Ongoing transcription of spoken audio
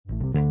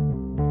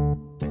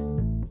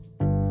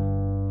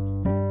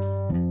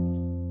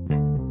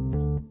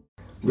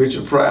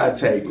Richard Pryor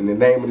tape, and the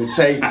name of the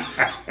tape.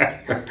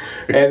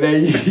 And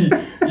then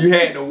you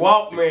had the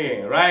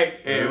Walkman, right?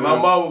 And my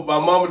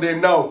mama didn't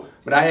know,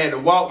 but I had the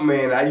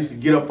Walkman. I used to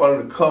get up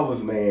under the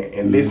covers, man,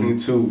 and listen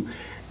to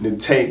the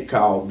tape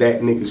called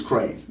That Nigga's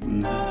Crazy.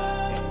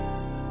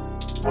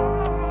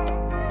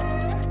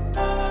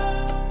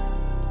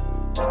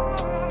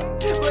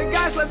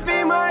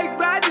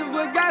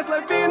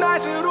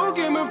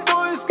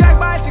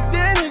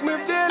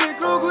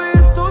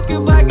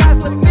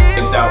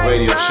 That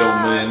radio show,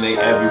 man, they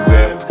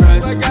everywhere.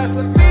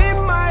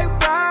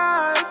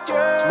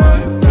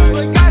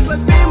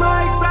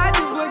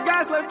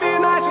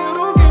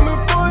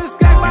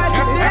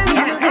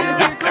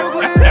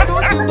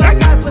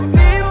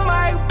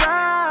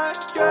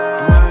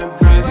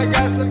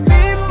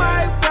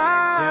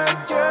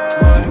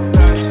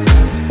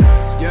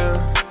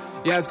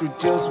 Я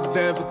скрутился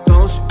бен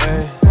потоньше,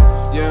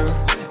 я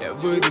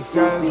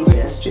выдыхаю. The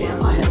best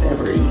jam I have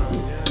ever eaten.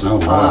 Oh,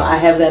 wow. I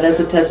have that as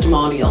a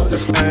testimonial.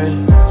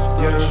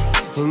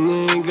 И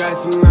не играй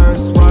со мной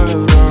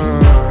свою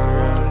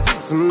роль.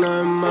 Со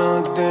мной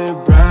молодые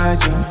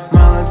братья.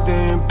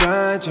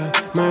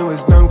 Мы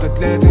возьмем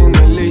котлеты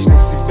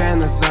наличных себе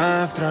на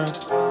завтрак.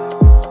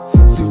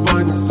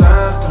 Сегодня,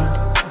 завтра,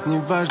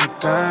 неважно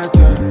как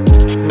я.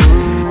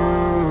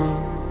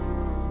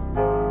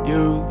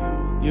 You,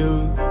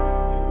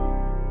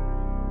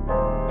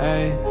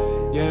 эй,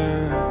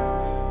 yeah.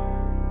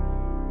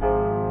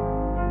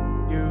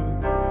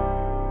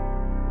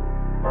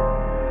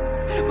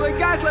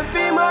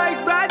 Благослови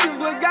моих братьев,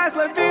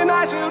 благослови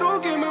наши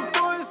руки, мы в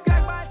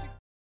поисках больших.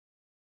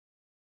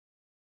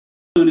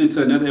 Tune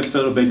into another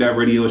episode of Big Dot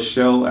Radio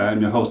Show.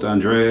 I'm your host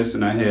Andres,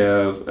 and I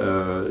have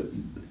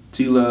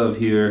T-Love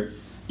here.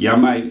 Y'all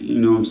might,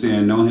 know what I'm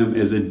saying, know him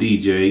as a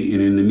DJ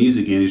and in the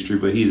music industry,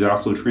 but he's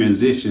also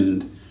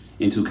transitioned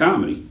into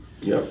comedy.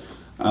 Yep.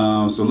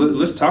 So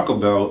let's talk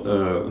about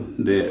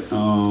that.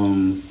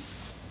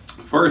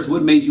 First,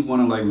 what made you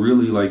want to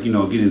really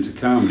get into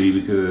comedy?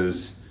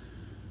 Because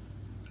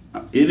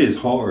it is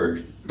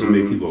hard to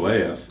make people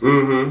laugh,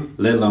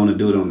 let alone to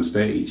do it on the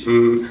stage.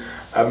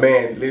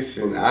 Man,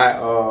 listen,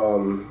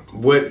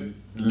 what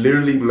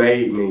literally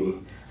made me,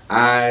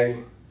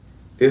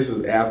 this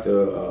was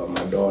after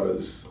my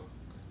daughter's,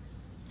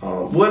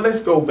 well,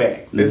 let's go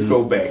back. Let's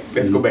go back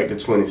to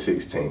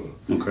 2016.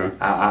 Okay.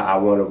 I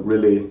want to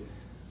really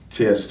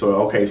tell the story.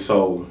 Okay,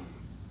 so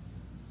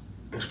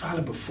it's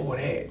probably before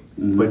that,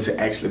 but to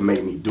actually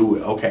make me do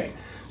it. Okay,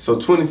 so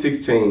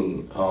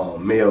 2016,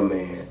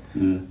 Mailman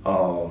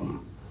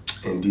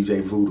and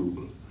DJ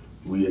Voodoo,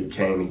 we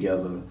came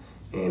together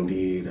and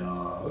did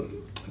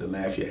the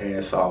Laugh Your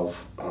Ass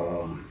Off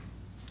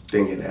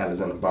thing at the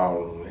Alexander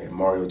Ballroom. Had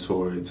Mario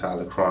Torre,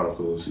 Tyler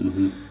Chronicles,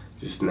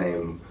 just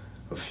name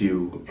a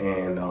few.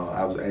 And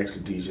I was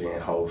actually DJ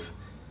and host.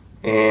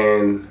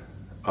 And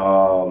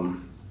I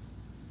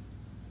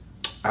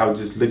was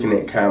just looking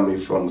at comedy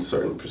from a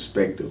certain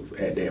perspective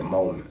at that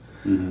moment.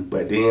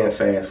 But then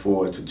fast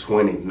forward to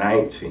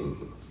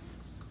 2019.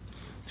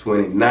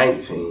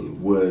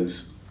 2019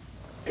 was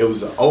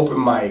an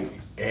open mic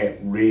at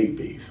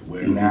Rigby's,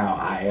 where now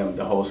I am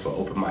the host for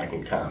open mic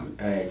and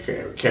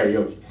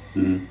karaoke.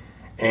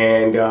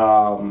 And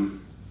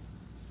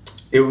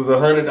it was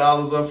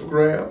 $100 up for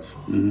grabs.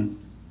 And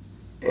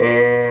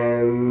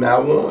I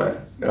won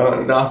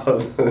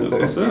 $100. That's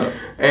what's up.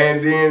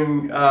 And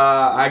then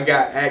I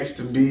got asked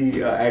to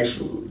be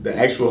the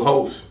actual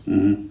host.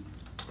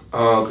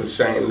 Because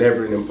Shane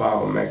Leverett and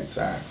Paul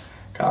McIntyre,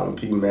 Colin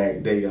P.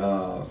 Mac, they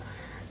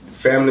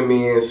family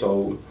men,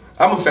 so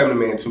I'm a family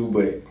man too,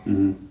 but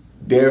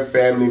their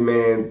family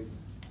man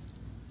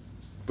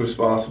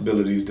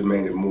responsibilities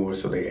demanded more,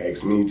 so they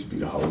asked me to be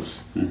the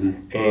host.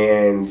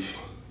 And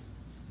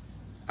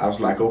I was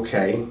like,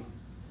 okay.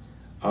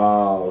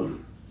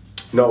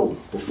 No,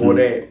 before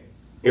that,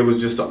 it was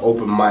just an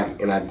open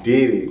mic, and I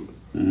did it.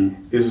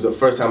 This was the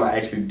first time I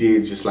actually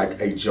did just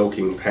like a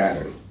joking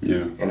pattern.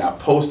 Yeah. And I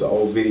posted an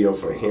old video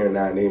from Here and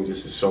Now and Then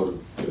just to show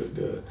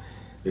the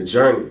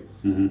journey.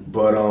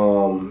 But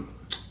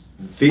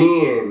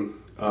then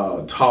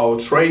Tall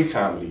Trey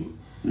Comedy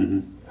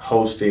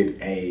hosted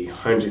a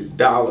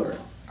 $100,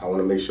 I want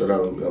to make sure that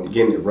I'm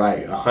getting it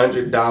right,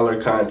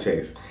 $100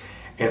 contest.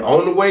 And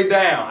on the way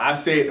down, I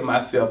said to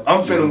myself,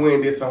 I'm finna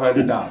win this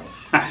 $100.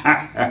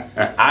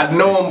 I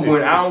know I'm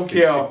winning. I don't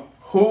care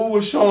who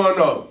was showing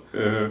up.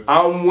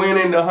 I'm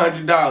winning the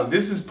 $100.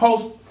 This is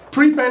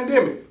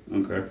pre-pandemic.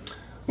 Okay.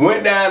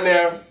 Went down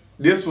there.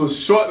 This was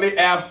shortly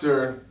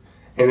after,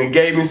 and it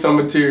gave me some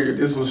material.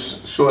 This was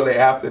shortly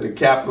after the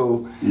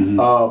Capitol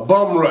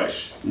bum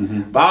rush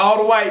by all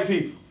the white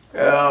people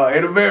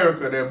in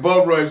America. That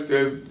bum rush,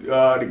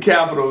 the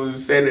Capitol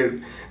said that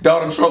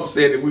Donald Trump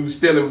said that we were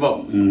stealing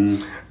votes.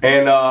 And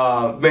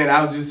man,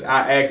 I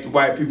asked the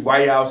white people,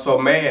 why y'all so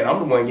mad? I'm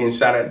the one getting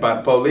shot at by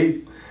the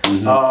police.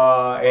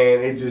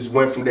 And it just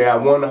went from there. I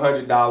won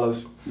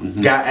 $100,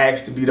 got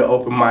asked to be the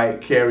open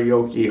mic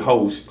karaoke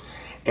host.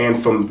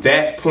 And from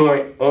that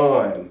point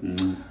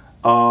on,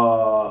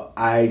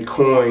 I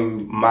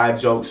coined My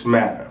Jokes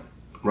Matter,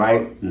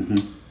 right?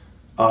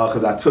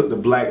 because I took the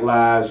Black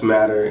Lives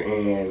Matter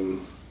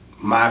and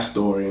my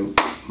story and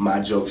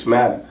my jokes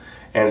matter.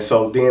 And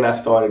so then I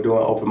started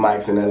doing open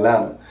mics in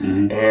Atlanta.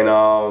 And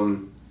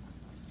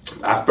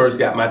I first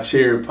got my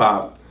cherry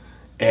pop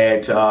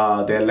at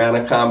the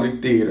Atlanta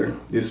Comedy Theater.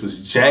 This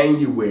was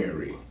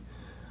January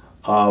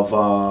of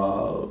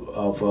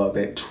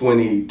that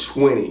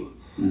 2020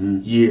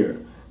 year.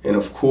 And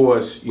of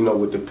course, you know,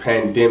 with the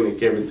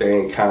pandemic,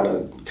 everything kind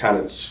of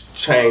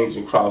changed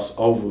and crossed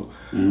over.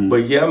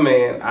 But yeah,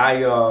 man,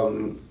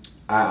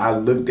 I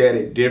looked at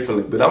it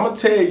differently. But I'm gonna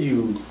tell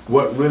you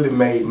what really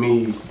made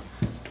me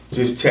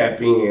just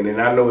tap in.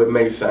 And I know it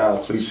may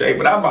sound cliche,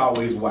 but I've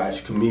always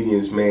watched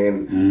comedians,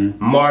 man.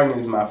 Martin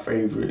is my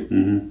favorite.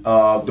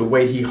 The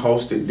way he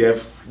hosted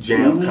Def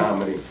Jam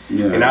comedy.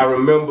 And I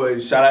remember,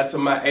 shout out to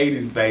my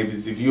 80s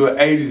babies. If you're an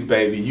 80s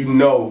baby, you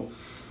know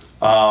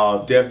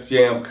Def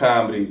Jam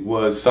comedy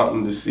was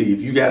something to see.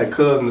 If you got a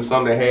cousin or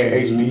something that had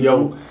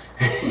HBO,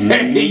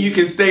 you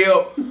can stay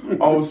up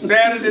on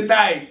Saturday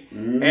night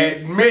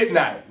at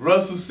midnight.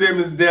 Russell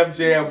Simmons Def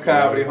Jam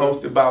comedy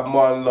hosted by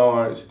Martin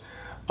Lawrence.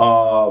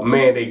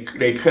 Man,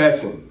 they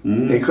cussing.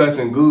 They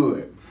cussing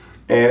good.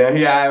 And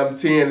here I am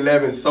 10,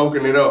 11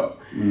 soaking it up.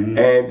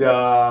 And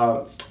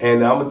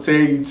I'm gonna tell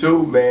you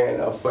too, man,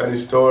 a funny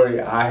story.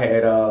 I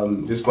had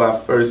this is when I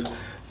first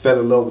fell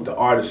in love with the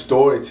art of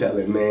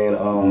storytelling,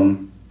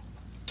 man.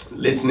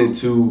 Listening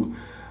to,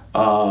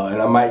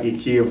 and I might get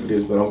killed for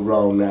this, but I'm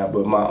grown now,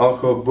 but my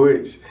Uncle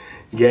Butch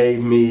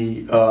gave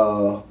me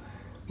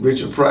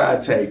Richard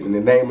Pryor tape, and the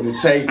name of the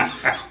tape,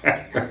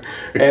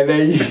 and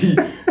then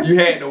you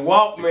had the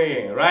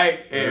Walkman, right?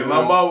 And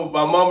my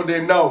mama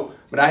didn't know,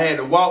 but I had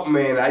the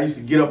Walkman. I used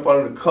to get up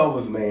under the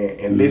covers, man,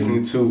 and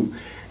listen to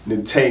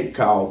the tape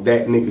called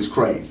That Nigga's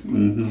Crazy.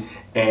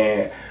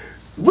 And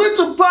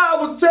Richard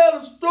Pryor would tell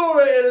a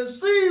story, and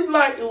it seemed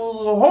like it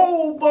was a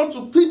whole bunch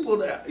of people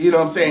that, you know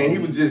what I'm saying? He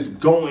was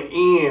just going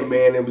in,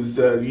 man. It was,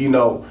 you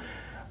know,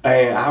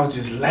 and I was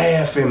just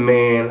laughing,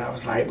 man. I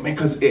was like, man,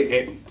 because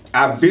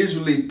I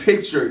visually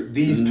pictured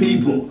these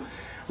people.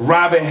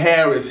 Robin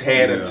Harris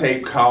had a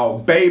tape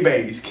called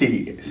Bebe's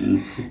Kids.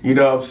 You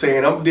know what I'm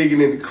saying? I'm digging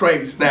in the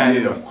crates now,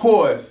 and of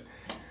course,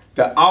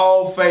 the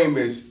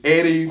all-famous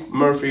Eddie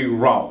Murphy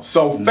Raw.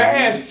 So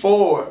fast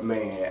forward,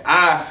 man,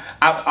 I've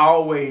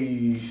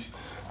always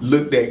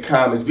looked at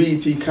comics,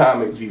 BET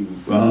Comic View,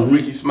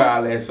 Ricky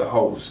Smiley as a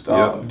host,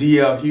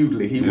 D.L.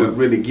 Hughley, he would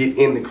really get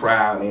in the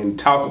crowd and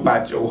talk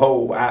about your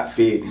whole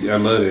outfit. Yeah, I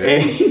love that.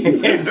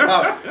 And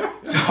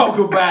talk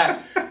about,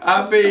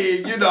 I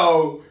mean, you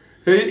know,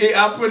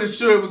 I'm pretty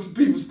sure it was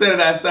people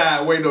standing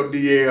outside waiting on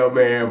DL,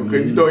 man,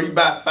 because you know he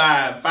about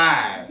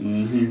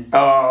 5'5".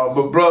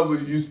 But brother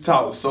used to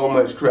talk so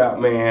much crap,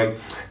 man,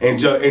 and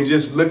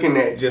just looking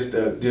at just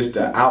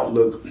the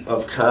outlook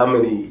of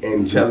comedy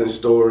and telling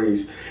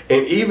stories,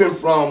 and even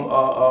from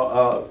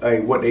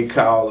what they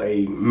call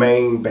a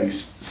main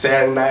base,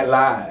 Saturday Night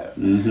Live,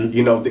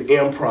 you know, the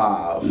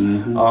Improv.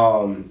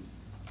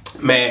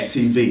 Mad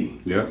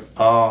TV,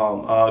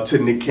 to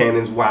Nick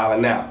Cannon's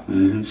Wildin' Out.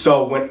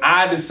 So when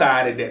I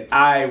decided that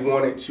I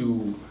wanted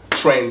to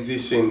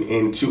transition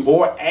into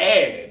or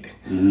add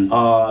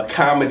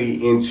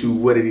comedy into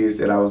what it is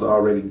that I was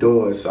already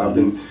doing, so I've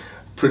been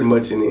pretty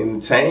much in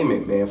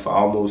entertainment, man, for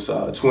almost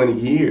 20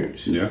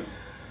 years.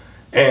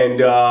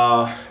 And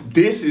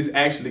this is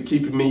actually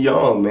keeping me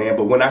young, man.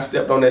 But when I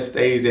stepped on that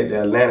stage at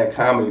the Atlanta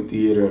Comedy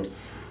Theater,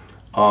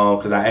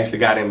 because I actually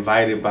got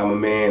invited by my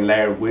man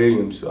Larry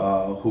Williams,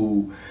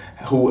 who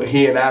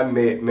he and I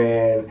met,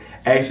 man,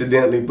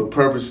 accidentally but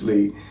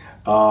purposely,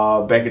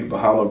 back at the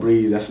Bahama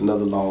Breeze. That's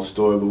another long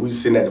story, but we was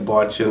sitting at the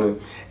bar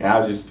chilling, and I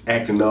was just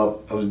acting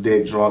up. I was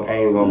dead drunk, I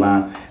ain't gonna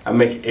lie. I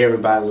make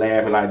everybody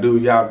laugh, and like,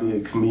 dude, y'all be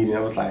a comedian.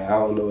 I was like, I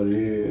don't know what it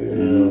is, I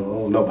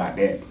don't know about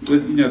that. But,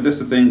 you know, that's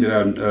the thing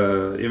that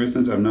ever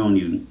since I've known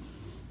you,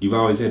 you've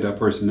always had that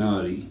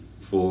personality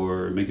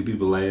for making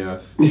people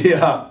laugh.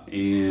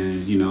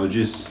 And, you know,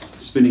 just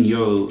spinning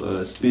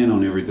your spin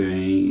on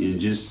everything, and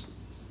just,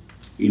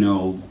 you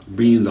know,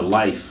 being the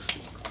life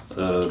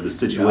of the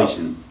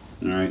situation.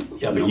 All right.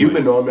 Yeah, but you've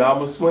been knowing me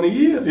almost 20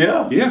 years.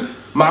 Yeah.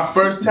 My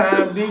first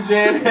time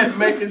DJing at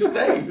Macon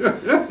State.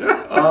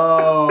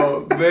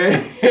 Oh,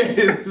 man.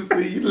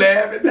 See, you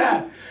laughing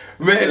now.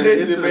 Man,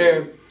 listen,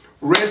 man.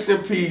 Rest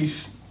in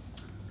peace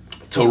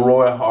to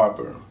Roy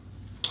Harper,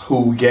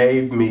 who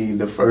gave me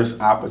the first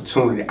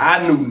opportunity.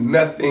 I knew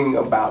nothing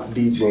about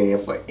DJing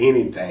for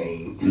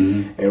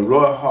anything. And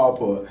Roy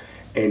Harper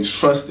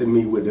entrusted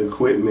me with the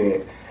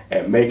equipment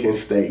at Macon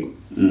State.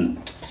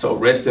 So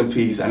rest in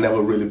peace. I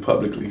never really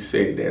publicly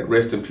said that.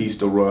 Rest in peace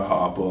to Roy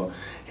Harper.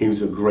 He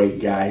was a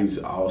great guy. He was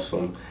an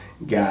awesome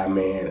guy,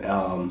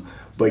 man.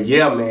 But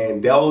yeah,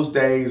 man, those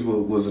days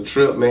was a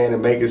trip, man, to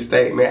Macon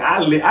State, man.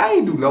 I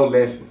ain't do no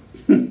lesson.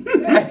 We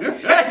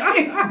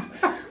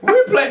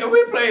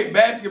played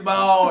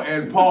basketball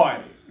and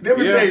party. Let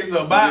me tell you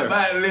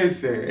something.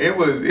 Listen, it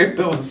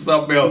was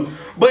something else.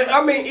 But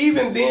I mean,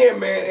 even then,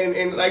 man,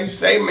 and like you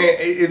say, man,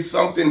 it's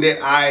something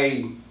that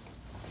I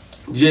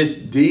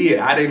just did.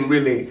 I didn't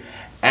really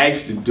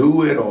asked to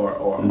do it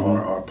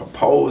or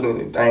propose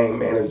anything,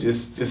 man. It was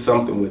just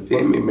something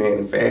within me, man.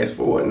 And fast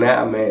forward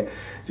now, man,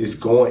 just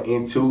going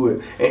into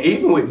it. And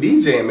even with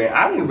DJing, man,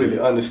 I didn't really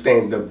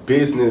understand the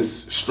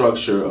business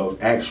structure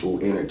of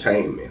actual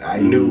entertainment. I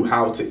knew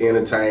how to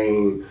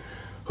entertain,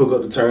 hook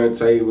up the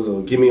turntables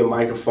or give me a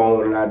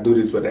microphone and I do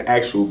this, but the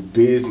actual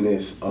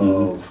business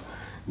of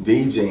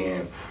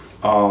DJing.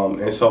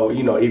 And so,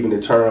 you know, even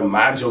the term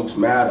 "my jokes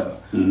matter,"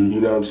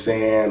 you know what I'm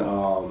saying?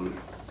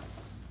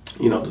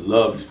 You know, the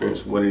love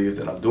experience, what it is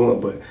that I'm doing.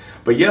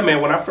 But yeah,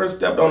 man, when I first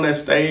stepped on that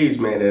stage,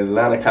 man, at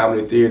Atlanta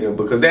Comedy Theater,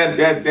 because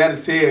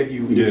that'll tell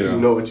you if you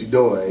know what you're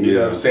doing. You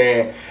know what I'm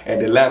saying? At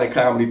the Atlanta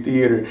Comedy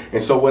Theater.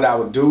 And so what I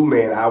would do,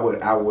 man, I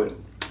would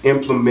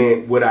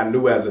implement what I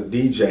knew as a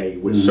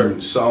DJ with certain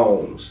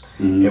songs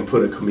and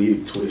put a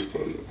comedic twist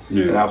in it.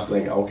 And I was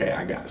thinking, okay,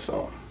 I got a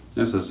song.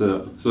 That's what's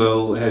up.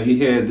 So have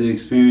you had the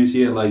experience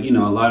yet? Like, you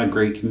know, a lot of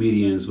great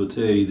comedians will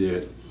tell you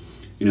that,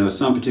 you know, at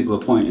some particular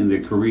point in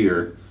their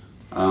career,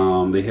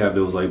 they have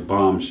those like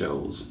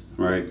bombshells,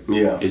 right?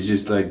 Yeah. It's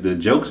just like the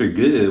jokes are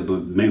good,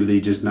 but maybe they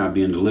just not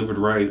being delivered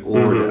right,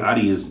 or the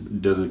audience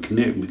doesn't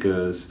connect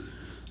because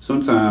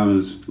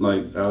sometimes,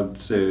 like I'll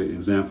say an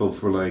example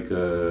for like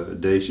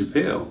Dave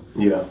Chappelle.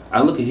 Yeah.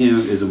 I look at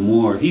him as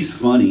he's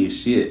funny as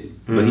shit,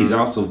 but he's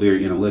also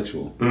very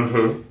intellectual.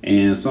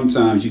 And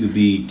sometimes you could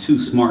be too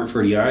smart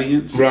for the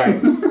audience.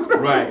 Right,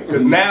 right.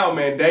 Because now,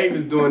 man, Dave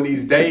is doing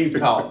these Dave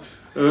talks.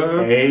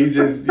 And he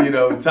just, you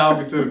know,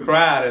 talking to the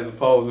crowd as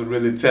opposed to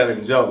really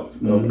telling jokes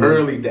of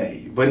early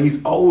days. But he's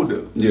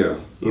older. Yeah.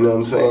 You know what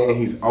I'm saying?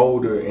 He's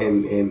older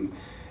and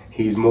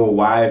he's more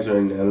wiser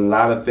and a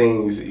lot of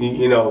things,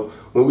 you know,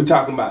 when we're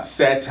talking about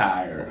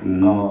satire,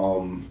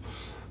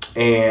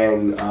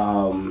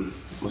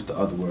 what's the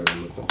other word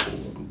I'm looking for?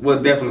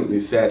 Well,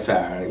 definitely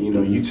satire. You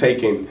know, you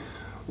taking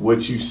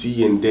what you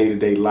see in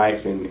day-to-day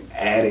life and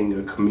adding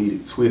a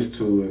comedic twist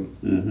to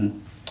it.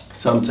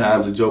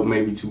 Sometimes a joke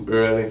may be too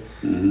early.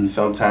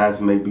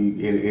 Sometimes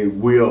maybe it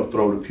will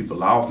throw the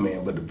people off,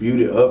 man. But the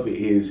beauty of it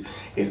is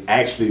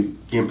actually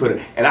getting put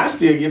in. And I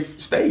still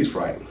get stage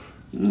fright.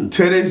 To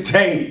this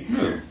day.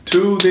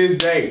 To this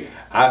day.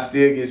 I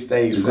still get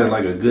stage fright. Is that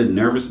like a good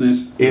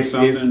nervousness or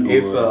something?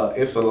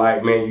 It's a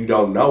like, man, you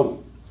don't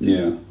know.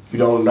 Yeah. You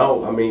don't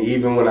know. I mean,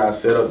 even when I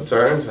set up the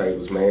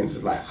turntables, man, it's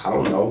just like, I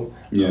don't know.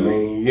 Yeah. I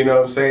mean, you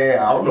know what I'm saying?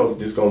 I don't know if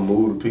this gonna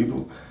move the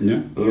people.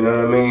 Yeah. You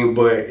know what I mean?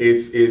 But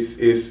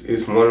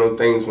it's one of those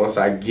things. Once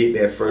I get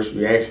that first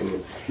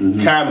reaction,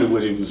 comedy,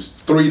 which it was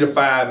 3 to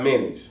 5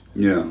 minutes.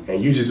 Yeah.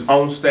 And you just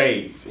on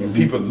stage and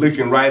people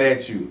looking right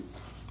at you,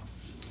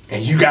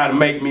 and you gotta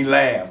make me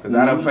laugh because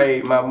I done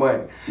paid my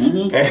money. You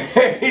know? That's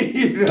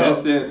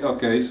that.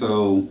 Okay,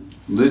 so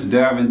let's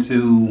dive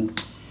into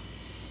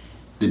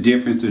the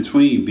difference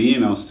between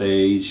being on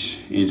stage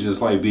and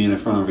just like being in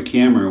front of a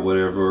camera or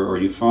whatever, or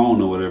your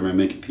phone or whatever, and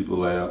making people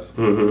laugh.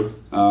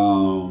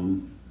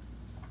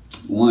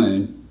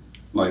 One,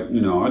 like,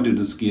 you know, I do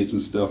the skits and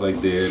stuff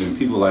like that, and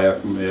people laugh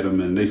at them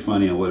and they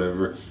funny or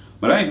whatever.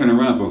 But I ain't finna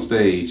run up on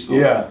stage.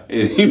 Yeah.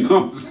 And, you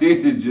know what I'm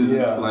saying? And just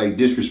like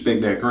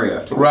disrespect that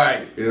craft.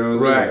 Right. You know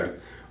what I'm saying?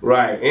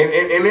 Right.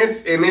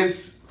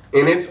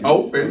 And it's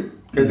open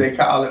because they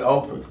call it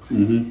open.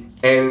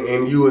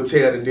 And you will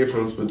tell the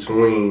difference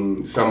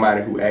between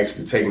somebody who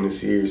actually taking it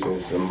serious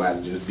and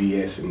somebody just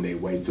BSing their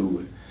way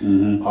through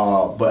it.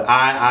 But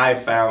I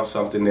found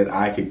something that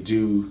I could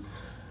do,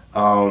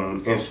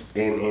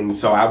 and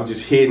so I was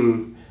just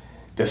hitting.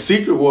 The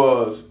secret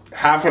was,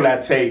 how can I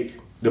take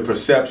the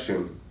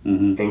perception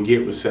and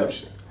get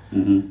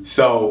reception?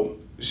 So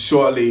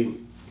shortly,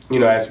 you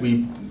know, as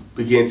we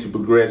begin to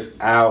progress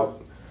out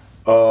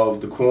of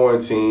the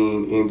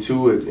quarantine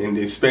into it, and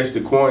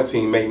especially the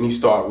quarantine made me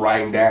start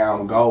writing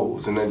down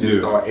goals and then just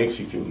start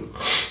executing.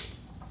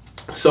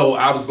 So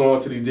I was going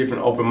to these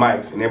different open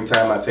mics, and every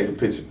time I take a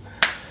picture,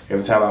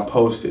 every time I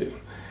post it,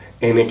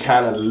 and it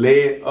kind of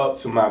led up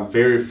to my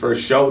very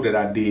first show that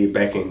I did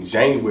back in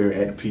January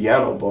at the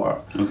Piano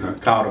Bar. I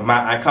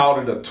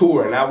called it a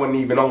tour, and I wasn't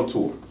even on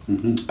tour.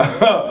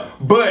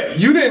 But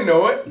you didn't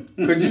know it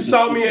because you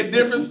saw me at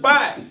different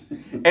spots.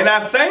 And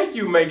I thank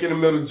you, Making the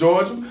Middle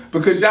Georgia,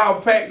 because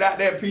y'all packed out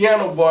that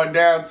Piano Bar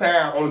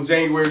downtown on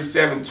January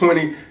 7,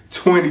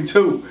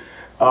 2022.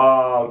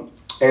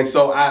 And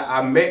so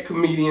I met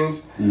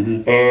comedians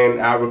and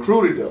I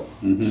recruited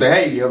them. Say,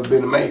 hey, you ever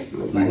been to Macon?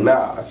 They're like,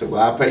 nah. I said,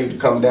 well, I'll pay you to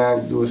come down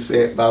and do a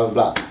set, blah,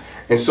 blah, blah.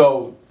 And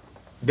so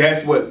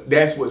that's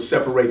what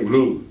separated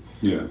me.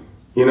 Yeah.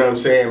 You know what I'm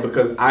saying?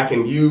 Because I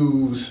can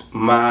use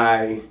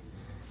my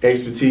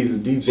expertise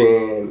of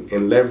DJing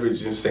and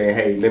leverage and saying,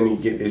 hey, let me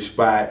get this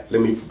spot, let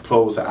me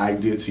propose an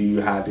idea to you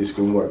how this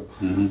can work.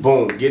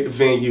 Boom, get the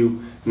venue,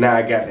 now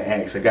I got the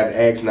acts.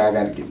 now I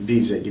got to get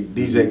the DJ, get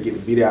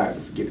the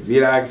videographer,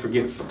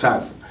 get the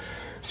photographer.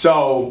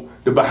 So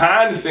the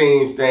behind the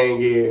scenes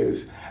thing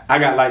is, I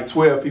got like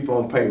 12 people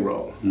on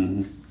payroll.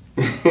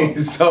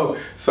 so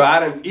I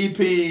done EP,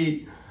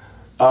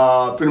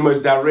 pretty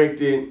much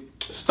directed,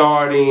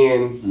 starred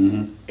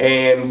in,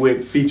 and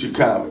with featured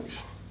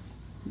comics.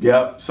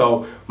 Yep.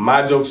 So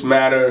My Jokes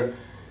Matter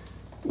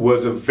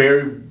was a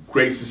very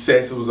great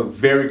success. It was a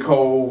very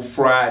cold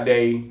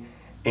Friday,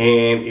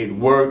 and it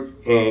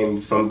worked.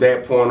 And from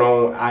that point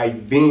on, I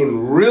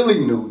then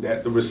really knew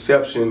that the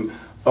reception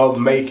of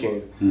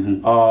Macon,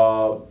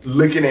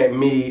 looking at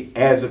me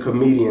as a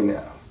comedian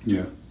now.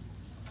 Yeah.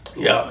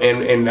 Yeah,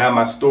 and now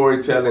my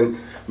storytelling,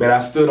 man,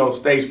 I stood on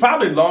stage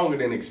probably longer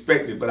than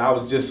expected, but I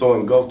was just so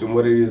engulfed in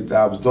what it is that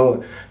I was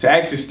doing. To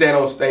actually stand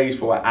on stage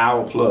for an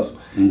hour plus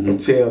and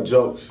tell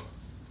jokes.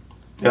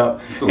 Yeah.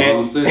 That's a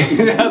long set.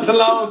 That's a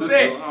long set.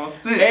 That's a long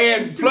set.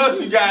 And plus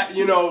you got,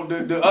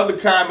 the other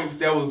comics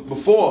that was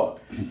before,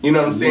 you know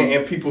what I'm saying?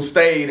 And people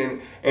stayed,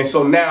 and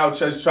so now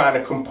just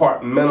trying to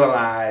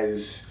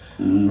compartmentalize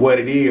what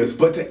it is,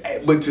 but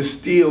to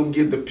still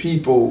give the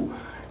people,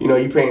 you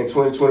paying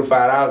 $20,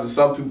 $25 to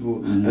some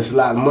people, that's a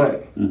lot of money.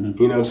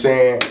 You know what I'm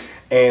saying?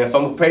 And if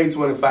I'm gonna pay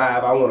 $25,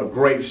 I want a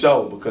great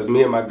show, because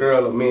me and my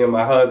girl, or me and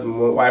my husband,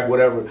 my wife,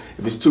 whatever,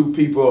 if it's two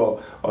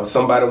people or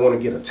somebody want to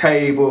get a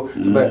table,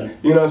 somebody,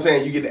 you know what I'm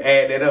saying? You get to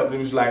add that up. And it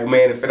was like,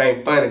 man, if it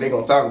ain't funny, they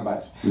gonna talk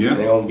about you. Yeah.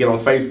 They gonna get on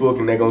Facebook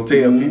and they gonna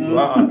tell people,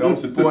 don't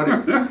support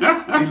him.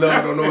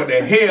 D-Love don't know what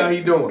the hell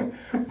he doing.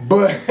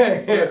 But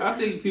I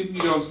think people,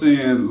 you know what I'm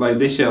saying, like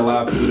they should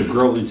allow people to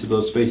grow into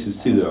those spaces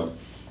too, though,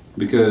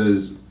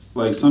 because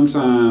like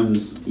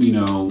sometimes,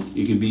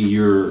 it can be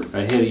you're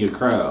ahead of your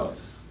crowd.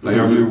 Like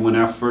I remember when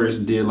I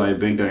first did like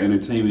Banked Out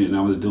Entertainment and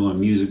I was doing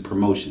music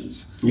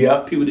promotions. Yeah.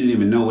 People didn't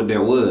even know what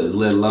that was,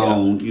 let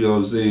alone, you know what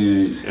I'm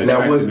saying?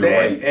 Now was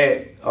that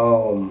at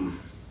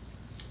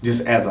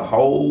just as a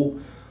whole,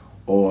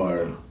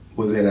 or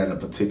was it at a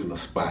particular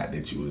spot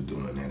that you were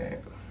doing that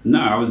at?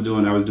 No, I was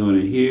doing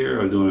it here,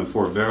 I was doing it in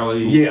Fort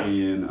Valley. Yeah.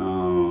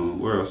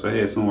 And where else? I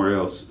had somewhere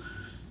else.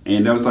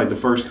 And that was like the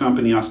first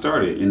company I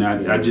started, and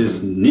I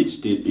just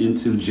niched it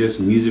into just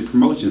music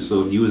promotion.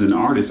 So if you was an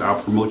artist, I'll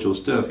promote your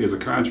stuff. Here's a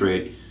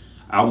contract.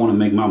 I want to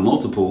make my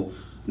multiple.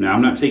 Now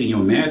I'm not taking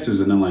your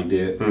masters or nothing like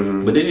that,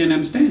 but they didn't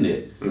understand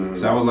that.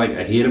 So I was like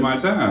ahead of my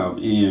time,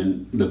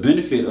 and the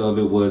benefit of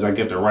it was I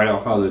got to write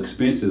off all the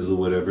expenses or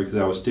whatever because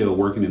I was still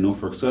working in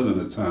Norfolk Southern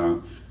at the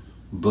time,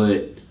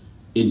 but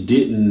it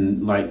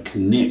didn't like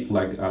connect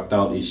like I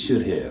thought it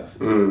should have,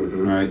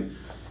 right?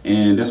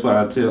 And that's why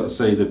I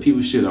say that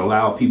people should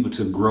allow people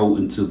to grow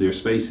into their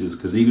spaces,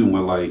 because even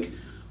with like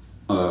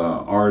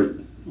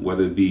art,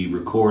 whether it be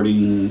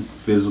recording,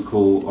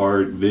 physical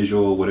art,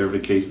 visual, whatever the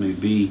case may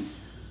be,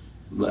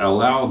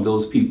 allow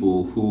those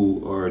people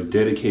who are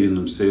dedicating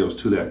themselves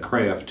to that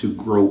craft to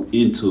grow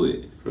into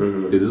it.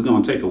 Because it's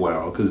going to take a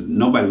while, because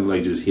nobody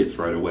like just hits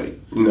right away.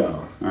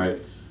 No. All right.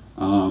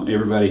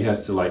 Everybody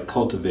has to like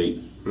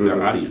cultivate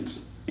their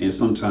audience. And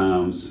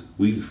sometimes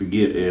we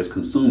forget as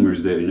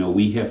consumers that,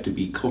 we have to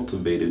be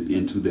cultivated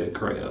into that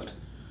craft.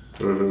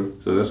 So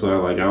that's why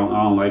I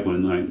don't like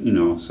when, like,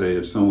 say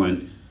if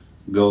someone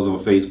goes on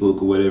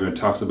Facebook or whatever and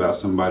talks about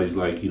somebody's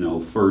like,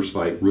 first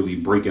like really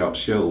breakout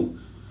show.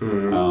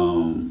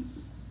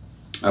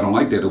 I don't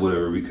like that or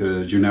whatever,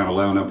 because you're not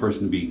allowing that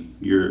person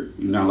you're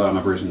not allowing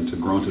that person to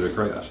grow into their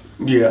craft.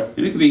 Yeah.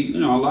 And it could be, a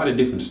lot of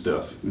different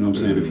stuff. You know what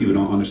I'm saying? That people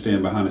don't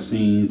understand behind the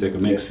scenes that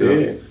can make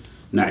stuff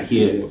not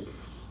hit.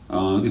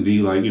 It could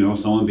be like,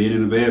 someone being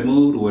in a bad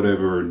mood or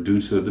whatever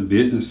due to the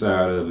business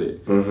side of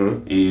it.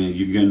 And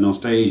you're getting on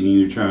stage and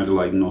you're trying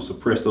to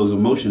suppress those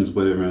emotions,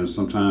 whatever. And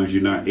sometimes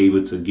you're not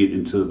able to get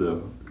into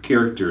the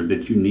character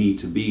that you need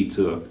to be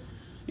to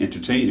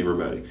entertain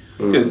everybody.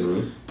 Because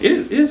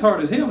it's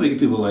hard as hell making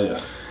people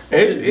laugh.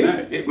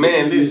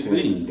 Man,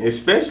 listen,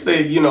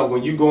 especially,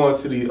 when you go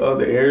into the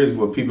other areas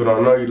where people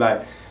don't know you,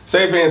 like,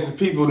 say for instance,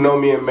 people know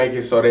me and make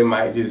it, so they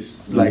might just,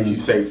 like you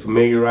say,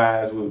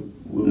 familiarize with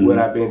what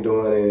I've been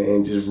doing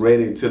and just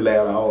ready to let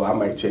I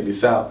might check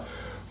this out,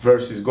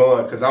 versus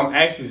going, because I'm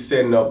actually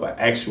setting up an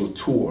actual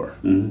tour.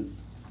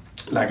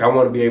 Like I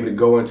want to be able to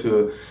go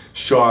into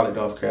Charlotte,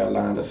 North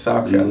Carolina,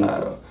 South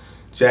Carolina,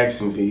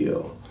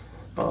 Jacksonville,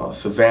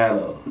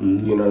 Savannah,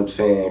 you know what I'm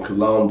saying,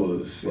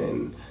 Columbus,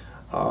 and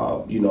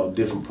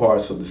different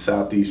parts of the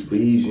Southeast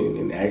region,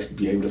 and actually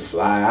be able to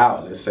fly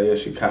out, let's say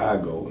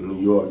Chicago,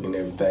 New York, and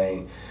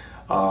everything.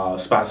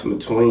 Spots in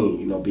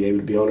between, be able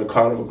to be on a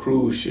Carnival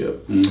cruise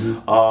ship,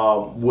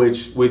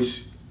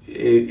 which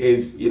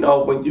is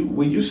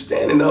when you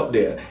standing up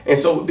there. And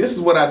so this is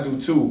what I do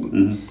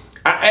too.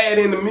 I add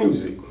in the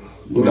music.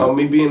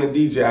 Me being a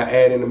DJ, I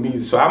add in the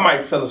music. So I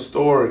might tell a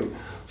story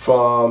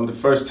from the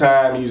first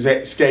time you was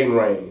at Skating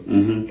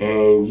Rain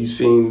and you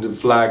seen the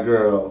fly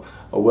girl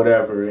or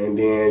whatever, and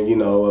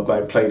then I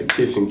might play the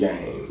kissing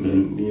game,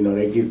 and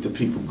they get the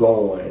people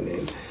going,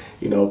 and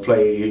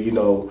play,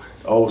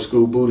 old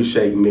school booty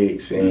shake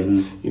mix,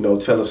 and,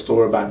 tell a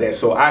story about that.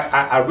 So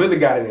I really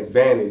got an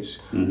advantage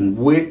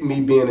with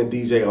me being a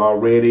DJ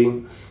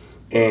already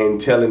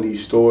and telling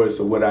these stories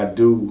of what I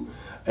do.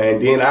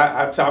 And then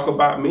I talk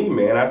about me,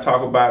 man. I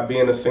talk about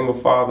being a single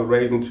father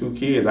raising 2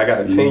 kids. I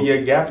got a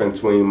 10-year gap in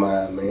between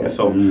mine, man.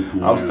 So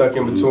I'm stuck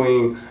in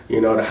between,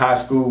 you know, the high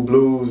school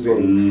blues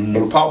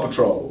and Paw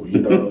Patrol.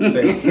 You know what I'm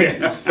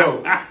saying?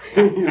 So,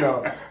 you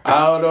know,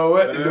 I don't know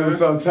what to do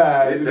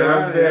sometimes. You know what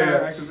I'm saying?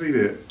 Yeah, I can see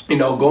that. You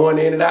know, going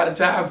in and out of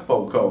child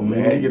support code,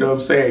 man. You know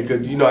what I'm saying?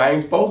 Because, you know, I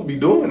ain't supposed to be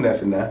doing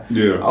nothing now.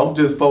 Yeah. I'm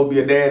just supposed to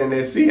be a dad and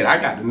that's it. I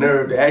got the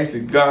nerve to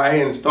actually go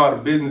ahead and start a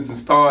business and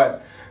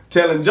start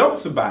telling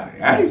jokes about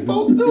it. I ain't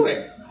supposed to do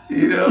that.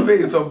 You know what I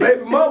mean? So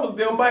baby mamas,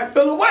 them might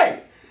feel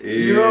away.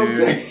 You know what I'm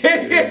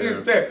saying?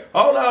 Yeah.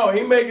 Hold on,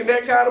 he making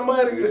that kind of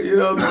money. You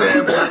know what I'm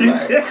saying? But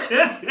like,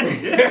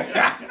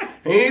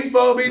 he ain't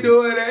supposed to be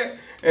doing that.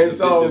 And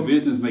so the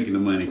business making the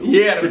money.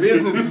 Yeah, the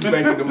business is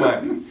making the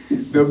money.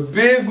 The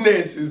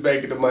business is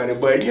making the money.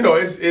 But you know,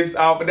 it's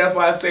all. But that's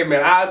why I say,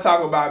 man, I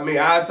talk about me.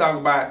 I talk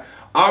about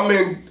I'm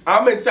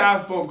in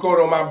child support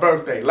court on my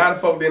birthday. A lot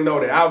of folks didn't know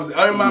that. I was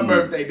on my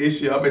birthday this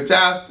year. I'm in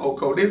child support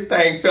court. This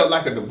thing felt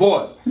like a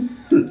divorce.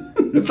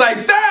 It's like,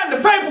 sign the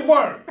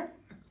paperwork,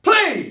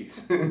 please.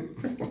 Please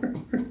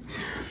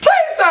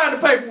sign the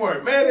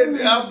paperwork, man.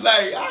 I'm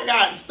like, I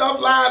got stuff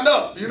lined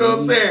up. You know what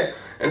I'm saying?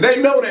 And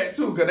they know that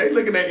too, because they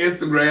looking at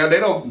Instagram. They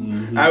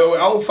don't, I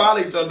don't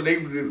follow each other. They,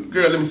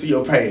 girl, let me see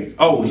your page.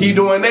 Oh, he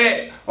doing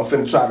that? I'm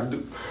finna try to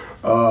do,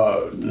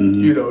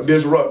 you know,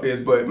 disrupt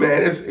this. But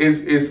man,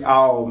 it's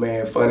all,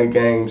 man, funny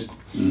games.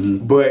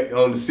 But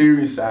on the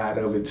serious side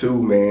of it too,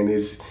 man,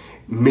 it's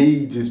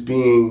me just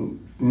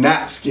being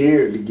not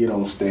scared to get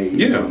on stage.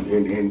 Yeah.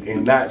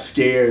 And not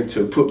scared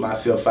to put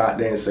myself out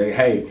there and say,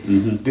 hey,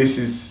 this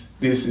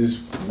is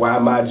why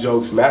my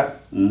jokes matter.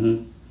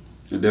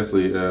 I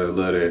definitely love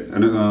that,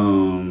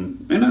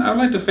 and I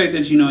like the fact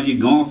that, you know, you're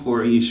going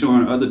for it and you're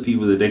showing other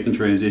people that they can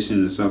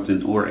transition to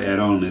something or add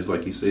on this,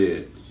 like you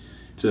said,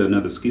 to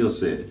another skill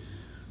set.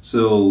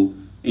 So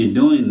in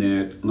doing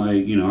that,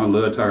 like, you know, I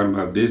love talking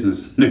about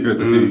business and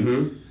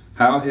everything.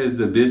 How has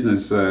the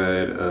business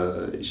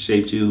side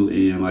shaped you,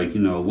 and like, you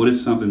know, what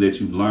is something that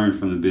you've learned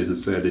from the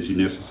business side that you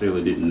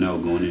necessarily didn't know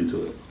going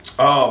into it?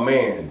 Oh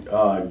man,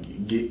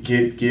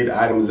 get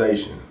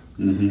itemization.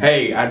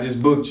 Hey, I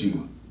just booked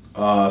you.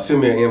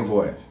 Send me an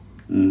invoice.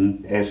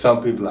 And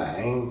some people like,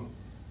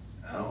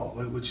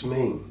 what you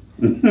mean?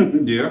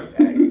 Yeah.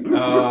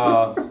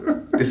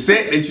 The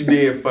set that you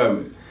did for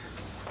me,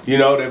 you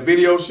know, the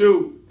video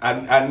shoot,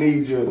 I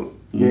need your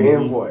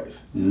invoice.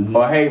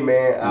 Or hey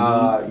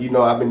man, you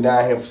know, I've been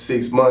down here for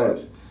 6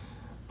 months.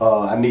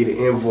 I need an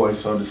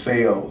invoice of the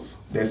sales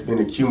that's been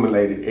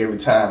accumulated every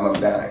time I'm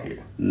down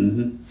here.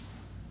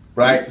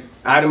 Right?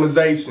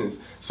 Itemizations.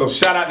 So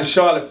shout out to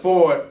Charlotte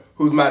Ford,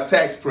 who's my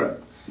tax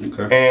prep.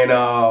 Okay.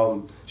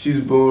 And she's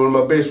one of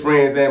my best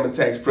friends and my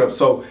tax prep.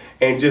 So,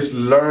 and just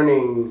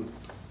learning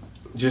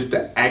just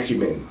the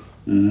acumen,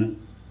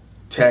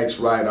 tax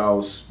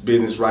write-offs,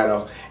 business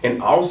write-offs,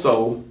 and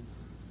also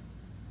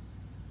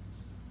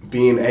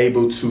being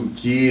able to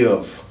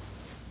give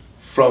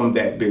from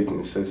that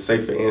business. So say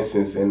for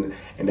instance, and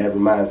that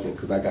reminds me,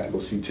 because I got to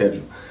go see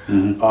Tedra,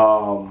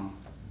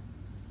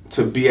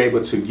 to be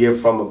able to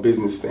give from a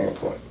business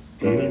standpoint,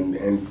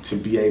 and to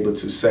be able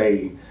to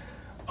say,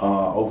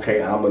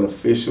 okay, I'm an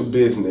official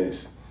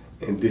business,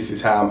 and this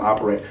is how I'm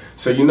operating.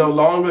 So you're no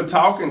longer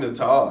talking to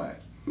Todd.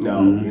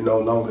 No, you're no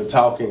longer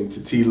talking to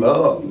T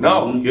Love.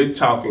 No, you're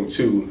talking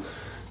to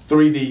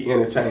 3D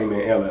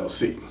Entertainment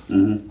LLC.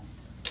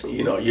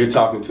 You know, you're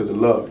talking to the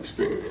Love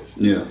Experience.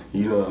 Yeah.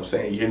 You know what I'm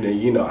saying?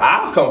 You know,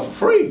 I'll come for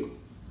free.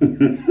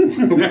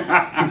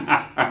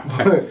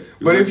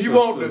 but if you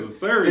want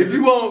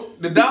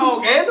the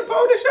dog and the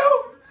pony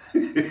show,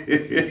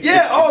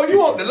 yeah. Oh, you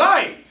want the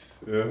lights.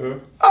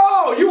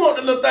 Oh, you want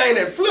the little thing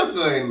that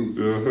flicker and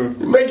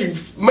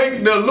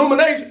make the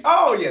illumination.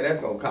 Oh yeah, that's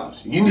gonna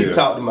cost you. You need to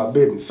talk to my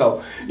business.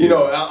 So you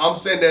know, I'm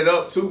setting that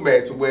up too,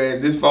 man, to where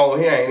this phone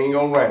here ain't even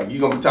gonna ring.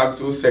 You're gonna be talking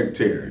to a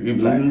secretary. You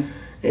be like,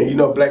 and you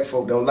know, black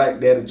folk don't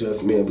like that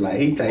adjustment. Like,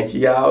 he think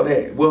he all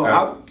that. Well,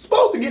 I'm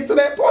supposed to get to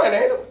that point,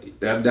 ain't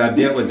I? I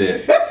dealt with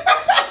that.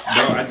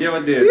 Bro, I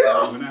dealt with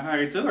that when I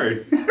hired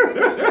Tori.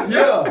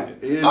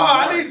 Oh,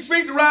 I need to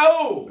speak to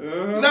Raul.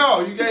 No,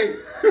 you can't.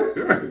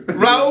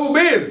 Raul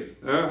busy.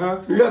 You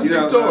got to speak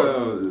to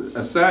Tori.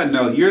 A side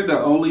note, you're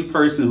the only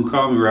person who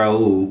called me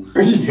Raul.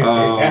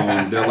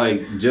 That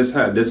like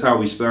that's how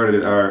we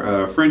started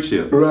our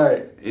friendship.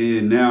 Right.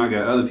 And now I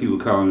got other people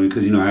calling me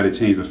because, you know, I had to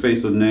change my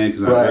Facebook name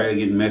because I'm already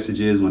getting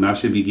messages when I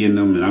should be getting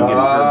them, and I'm getting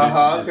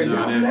her messages.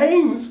 Because your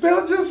name is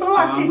spelled just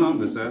like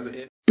besides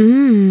the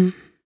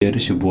Yeah,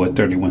 this your boy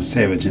 31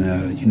 Savage,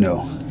 and you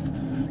know,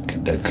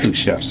 got that Cook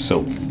Shop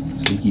soap.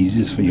 So you use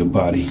this for your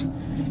body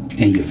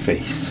and your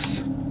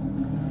face.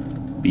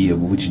 But yeah,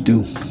 but what you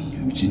do,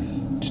 you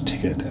just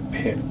take out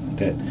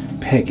that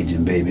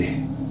packaging, baby,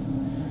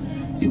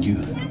 and you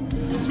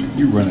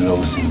run it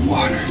over some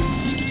water.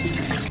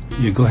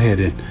 You go ahead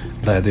and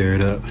lather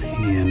it up,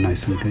 yeah,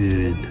 nice and good.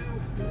 And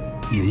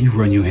yeah, you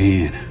run your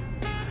hand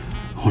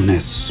on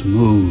that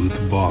smooth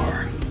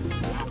bar,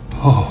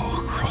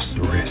 across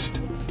the wrist.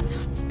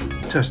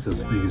 Touch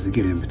those fingers and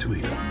get in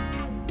between them.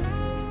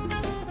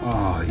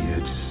 Oh yeah,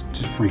 just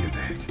bring it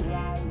back.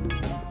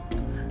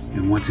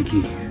 And once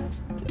again,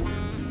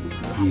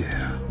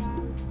 yeah.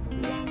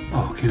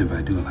 Oh, can't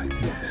nobody do it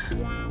like this?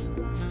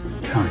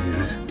 Oh yeah,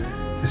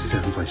 this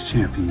 7th place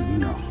champion, you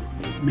know.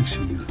 Make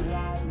sure you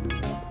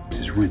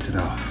just rinse it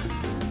off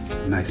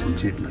nice and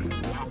gently.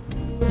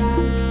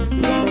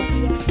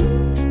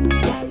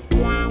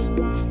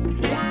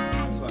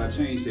 So I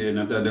changed it, and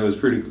I thought that was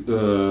pretty,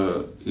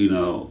 you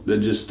know,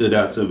 that just stood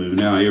out to me.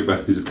 Now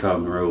everybody's just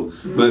calling the road.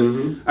 But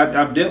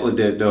I've dealt with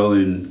that though,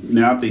 and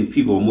now I think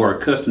people are more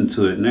accustomed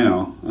to it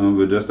now.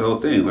 But that's the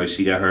whole thing. Like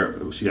she got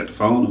the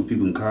phone, and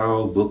people can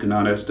call, book, and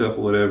all that stuff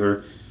or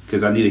whatever.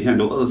 Because I need to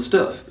handle other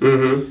stuff.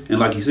 And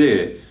like you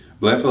said,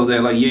 black folks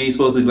act like you ain't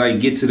supposed to like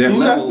get to that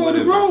level or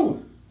whatever. Grow.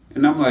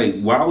 And I'm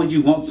like, why would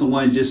you want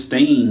someone just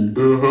staying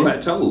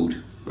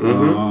plateaued?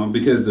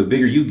 Because the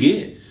bigger you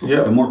get,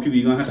 the more people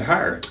you're gonna have to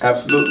hire.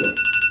 Absolutely.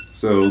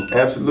 So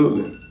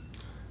absolutely,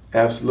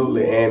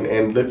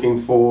 and looking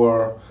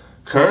for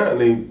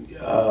currently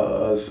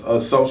a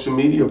social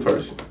media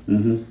person.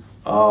 You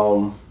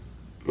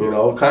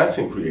know,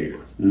 content creator.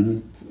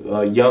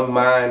 A young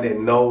mind that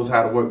knows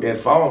how to work that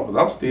phone, because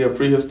I'm still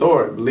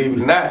prehistoric, believe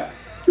it or not.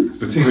 It's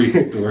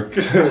prehistoric.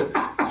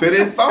 to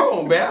this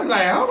phone, man. I'm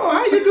like, hold on,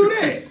 how you do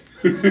that?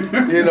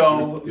 You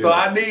know, so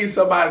I need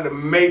somebody to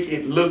make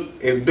it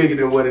look as bigger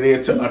than what it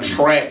is to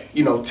attract,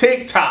 you know,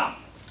 TikTok.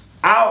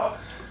 I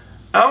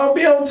don't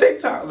be on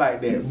TikTok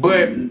like that,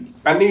 but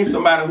I need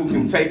somebody who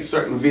can take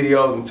certain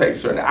videos and take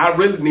certain. I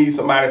really need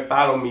somebody to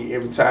follow me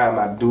every time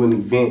I do an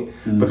event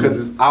because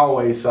it's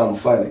always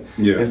something funny.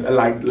 It's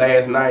like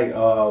last night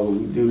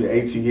we do the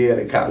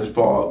ATL at College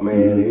Park,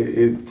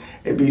 man.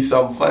 It be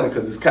something funny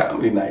because it's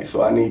comedy night,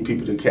 so I need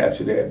people to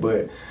capture that.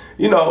 But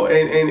you know,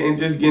 and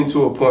just getting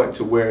to a point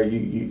to where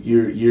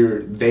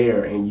you're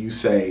there and you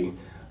say,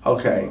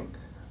 okay,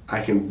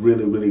 I can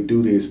really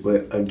do this.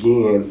 But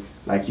again,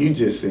 like you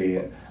just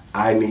said,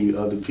 I need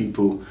other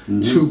people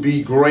to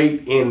be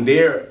great in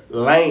their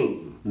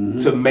lane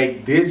to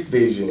make this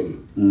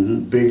vision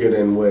bigger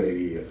than what it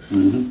is.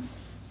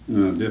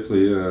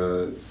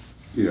 Definitely,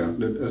 yeah.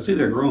 I see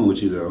that growing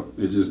with you though.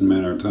 It's just a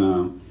matter of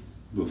time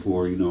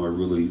before, you know, it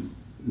really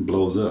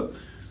blows up.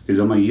 Because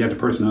I'm like, you got the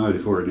personality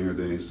for it and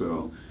everything,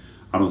 so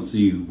I don't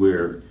see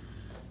where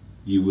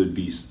you would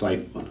be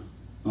stifled.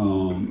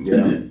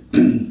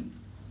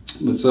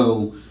 But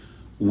so,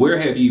 where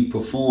have you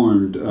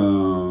performed?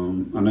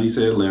 I know you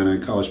said Atlanta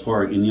and College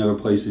Park. Any other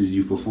places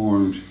you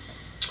performed?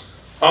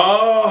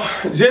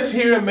 Just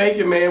here in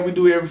Macon, man. We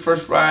do every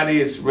first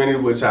Friday at Serenity,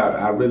 which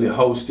I really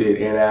hosted.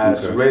 And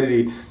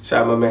Serenity,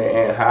 shout out my man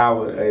Ant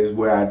Howard, is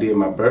where I did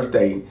my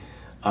birthday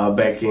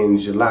back in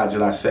July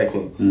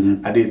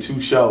 2nd. I did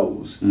 2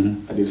 shows.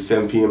 I did a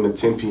 7 p.m. and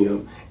 10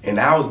 p.m. And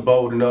I was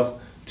bold enough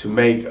to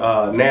make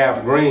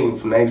Nav Green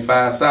from the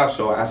 85 South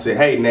Show. I said,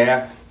 hey,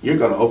 Nav, you're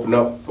going to open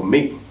up for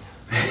me.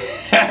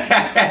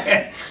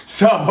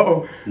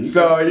 So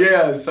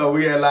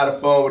we had a lot of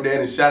fun with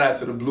that, and shout out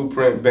to the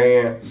Blueprint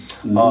Band.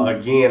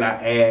 Again,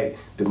 I add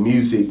the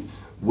music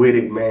with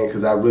it, man,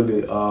 because I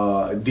really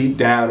deep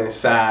down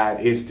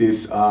inside it's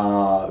this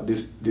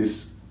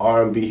this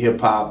R&B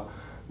hip hop,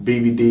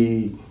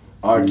 BBD,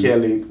 R.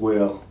 Kelly,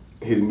 well,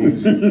 his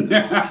music,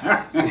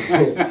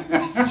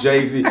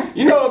 Jay-Z.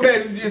 You know,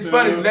 man, it's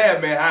funny with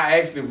that, man. I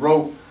actually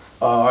wrote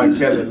R.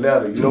 Kelly a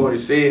letter. You know what he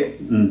said?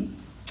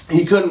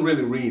 He couldn't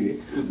really read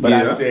it, but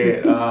I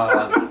said,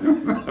 I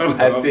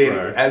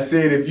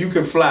said, if you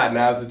can fly,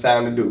 now's the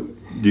time to do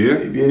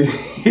it.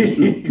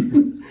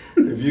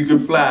 If you can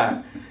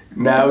fly,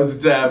 now is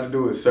the time to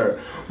do it, sir.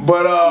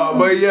 But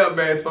yeah,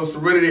 man. So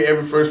Serenity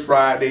every first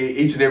Friday,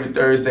 each and every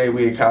Thursday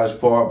we at College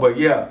Park. But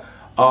yeah,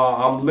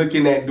 I'm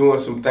looking at doing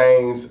some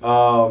things.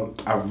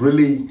 I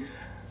really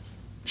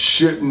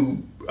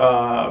shouldn't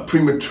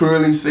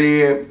prematurely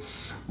say it,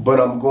 but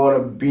I'm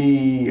going to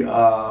be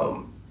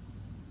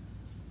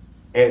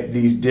at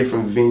these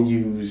different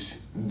venues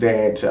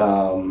that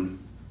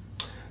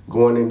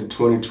going into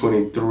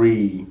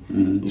 2023,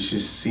 you should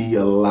see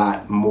a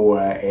lot more.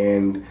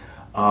 And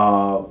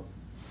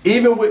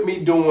even with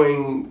me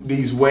doing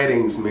these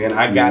weddings, man,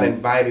 I got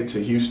invited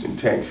to Houston,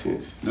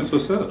 Texas. That's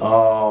what's up.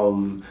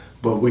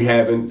 But we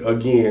haven't,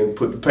 again,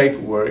 put the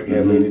paperwork.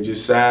 I mean, it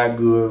just sound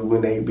good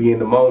when they be in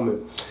the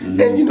moment.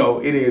 And, you know,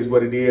 it is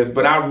what it is.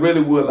 But I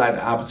really would like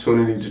the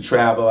opportunity to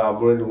travel. I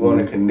really want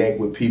to connect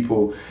with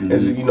people.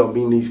 As you know,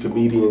 meeting these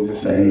comedians and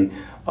say,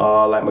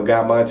 like my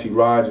guy Monty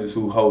Rogers,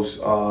 who hosts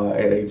at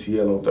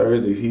ATL on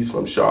Thursdays, he's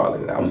from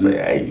Charlotte. And I would say,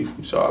 hey, you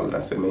from Charlotte? I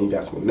said, man, you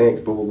got some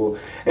next, blah, blah, blah.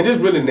 And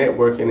just really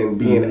networking and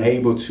being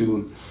able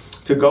to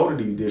go to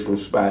these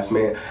different spots,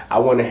 man. I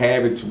want to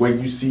have it to where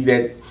you see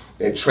that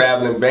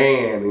traveling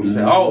van, and you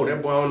say, oh,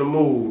 that boy on the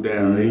move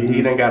down.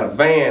 He done got a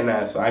van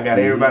now, so I got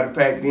everybody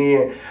packed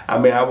in. I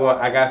mean,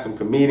 I got some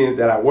comedians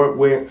that I work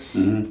with,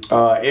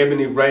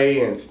 Ebony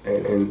Ray and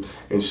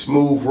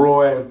Smooth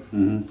Roy.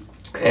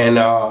 And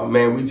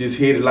man, we just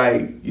hit it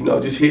like, you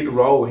know, just hit the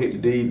road,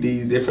 hit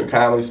these different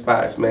comedy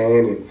spots,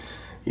 man, and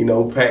you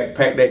know, pack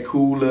that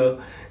cooler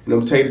and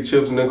them tater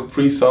chips and them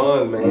Capri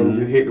Suns, man,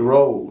 just hit the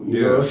road.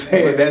 You know what I'm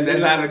saying?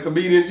 That's how the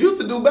comedians used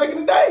to do back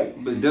in the day.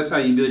 But that's how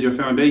you build your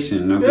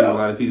foundation. I think a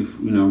lot of people,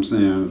 you know what I'm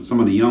saying, some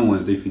of the young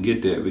ones, they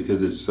forget that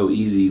because it's so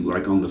easy,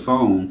 like on the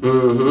phone.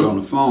 On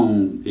the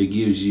phone, it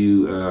gives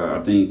you, I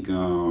think,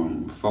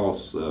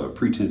 false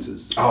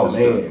pretenses. Oh,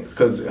 man,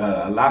 because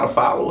a lot of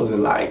followers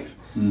and likes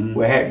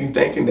will have you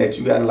thinking that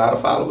you got a lot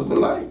of followers and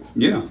likes.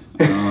 Yeah.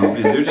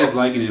 And they're just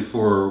liking it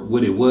for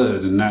what it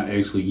was and not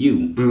actually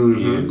you.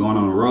 And going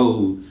on the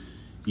road,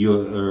 you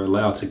are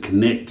allowed to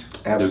connect.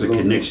 Absolutely. There's a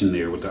connection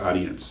there with the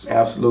audience.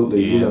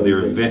 Absolutely. And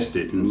they're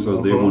invested, and so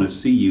they want to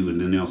see you,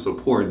 and then they'll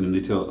support, and then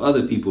they tell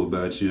other people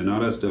about you and all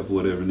that stuff,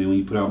 whatever. And then when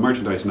you put out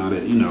merchandise and all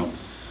that,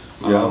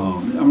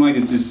 I'm like,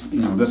 it's just,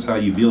 that's how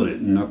you build it.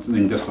 And I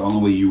think that's the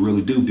only way you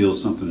really do build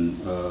something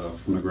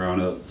from the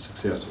ground up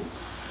successful.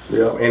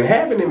 Yeah, and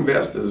having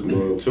investors,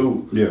 man,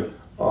 too. Yeah.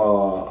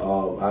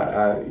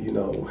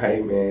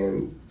 Hey,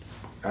 man,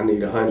 I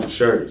need 100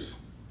 shirts.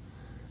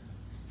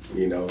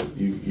 You got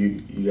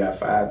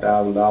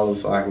 $5,000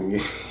 so I can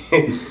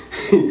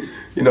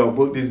get,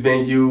 book this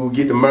venue,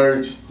 get the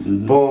merch,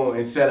 boom,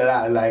 and sell it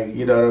out. Like,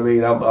 you know what I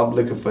mean? I'm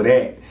looking for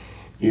that.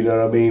 You know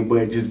what I mean?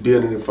 But just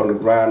building it from the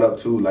ground up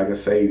too, like I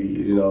say,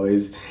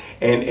 is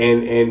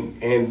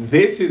and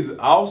this is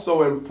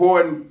also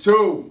important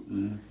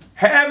too.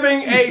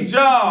 Having a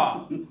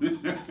job.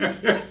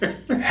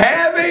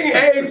 Having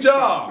a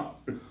job.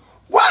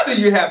 Why do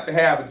you have to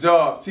have a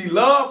job,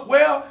 T-Love?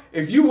 Well,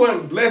 if you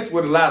weren't blessed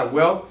with a lot of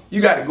wealth, you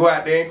got to go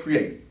out there and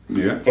create it.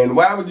 Yeah. And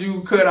why would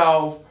you cut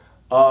off?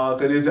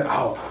 Because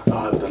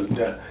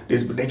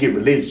they get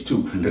religious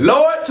too. The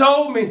Lord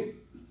told me.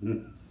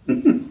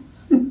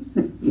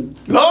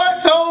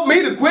 Lord told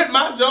me to quit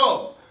my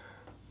job.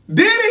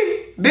 Did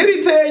he? Did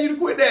he tell you to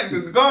quit that?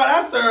 Because the God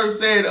I serve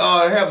said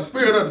have a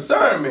spirit of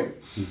discernment.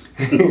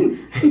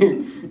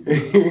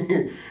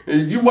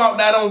 If you walked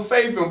out on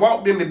faith and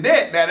walked into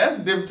debt, now that's a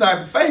different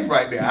type of faith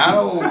right there. I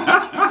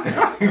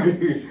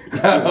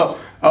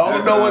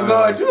don't know what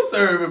God you're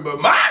serving, but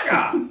my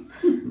God.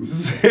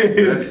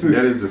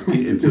 that is a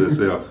speak into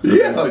itself.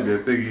 Yeah,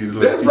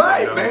 that's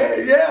right,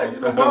 man. Yeah,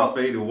 walk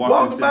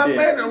by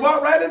faith and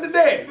walk right into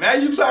debt. Now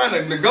you trying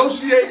to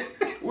negotiate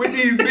with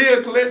these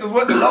bill collectors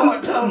what the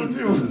Lord told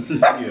you.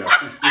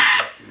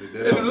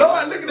 And the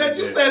Lord looking at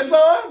you said,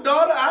 son,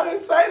 daughter, I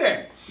didn't say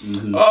that.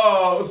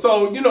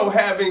 So,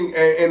 having,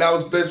 and I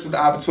was blessed with the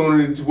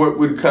opportunity to work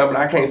with a company.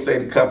 I can't say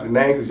the company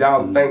name because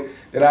y'all think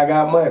that I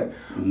got money.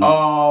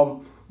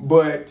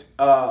 But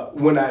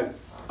when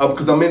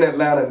because I'm in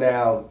Atlanta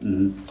now,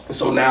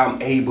 so now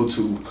I'm able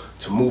to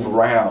move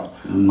around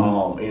in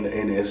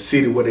a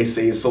city where they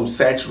say it's so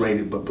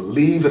saturated, but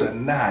believe it or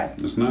not,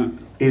 it's not.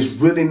 It's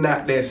really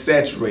not that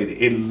saturated.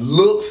 It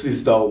looks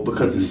as though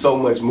because it's so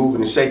much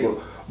moving and shaking,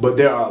 but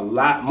there are a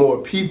lot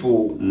more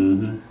people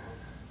than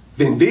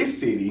this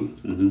city,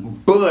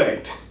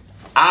 but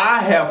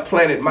I have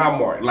planted my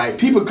mark. Like,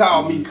 people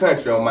call me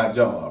country on my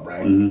job,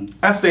 right?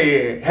 I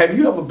said, have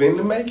you ever been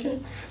to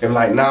Macon? They're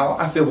like, no.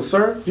 I said, well,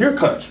 sir, you're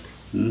country.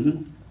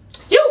 You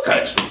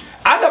country.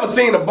 I never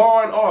seen a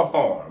barn or a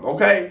farm,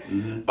 okay?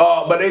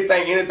 But they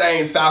think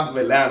anything south of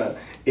Atlanta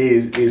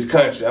is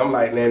country. I'm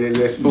like, man,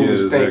 that's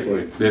foolish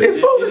thinking. It's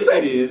foolish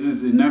thinking. It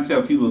is. And I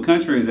tell people,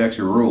 country is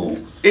actually rural.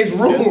 It's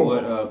rural.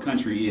 That's what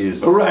country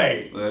is.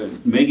 Right.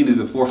 Macon is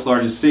the 4th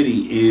largest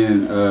city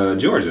in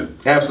Georgia.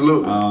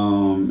 Absolutely.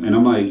 And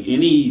I'm like,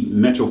 any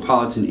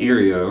metropolitan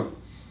area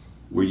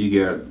where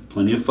you got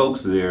plenty of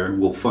folks there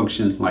will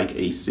function like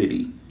a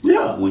city.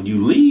 Yeah. When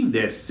you leave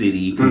that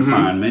city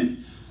confinement,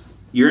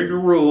 you're in the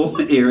rural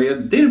area,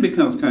 then it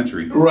becomes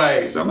country.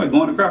 Right. So I'm like,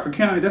 going to Crawford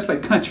County, that's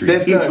like country.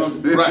 That's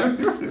country. Right.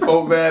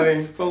 Folk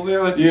Valley. Folk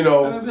Valley.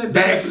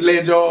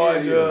 Bexley,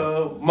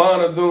 Georgia,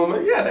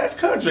 Montezuma. Yeah, that's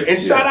country.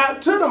 And shout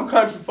out to them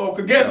country folk,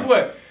 because guess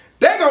what?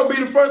 They're going to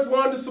be the first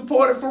one to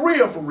support it for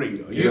real, for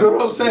real. You know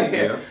what I'm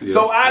saying?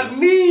 So I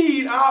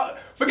need,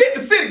 forget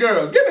the city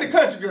girls, give me the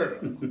country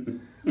girls.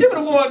 Give me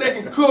the one that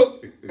can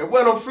cook and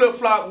wear them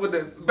flip-flop with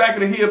the back of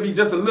the heel be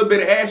just a little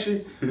bit of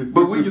ashy,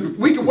 but we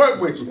can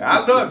work with you.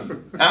 I love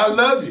you. I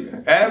love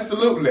you.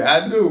 Absolutely,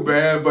 I do,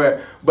 man.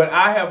 But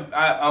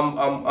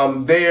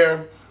I'm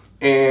there,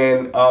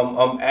 and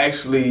I'm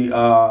actually,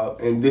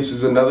 and this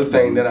is another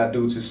thing that I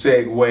do to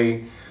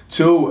segue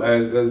to,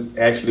 is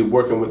actually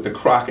working with the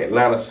Kroc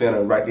Atlanta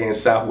Center right there in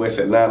Southwest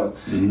Atlanta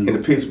in the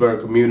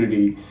Pittsburgh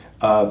community.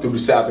 Through the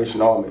Salvation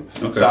Army.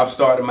 Okay. So I've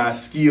started my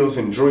skills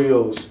and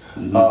drills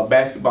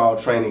basketball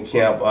training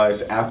camp.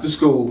 It's after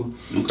school.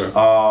 Okay.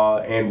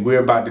 And we're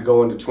about to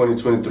go into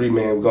 2023,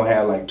 man. We're gonna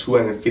have like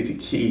 250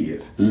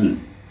 kids. And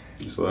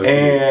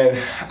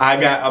I'm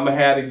gonna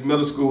have these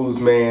middle schools,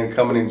 man,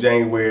 coming in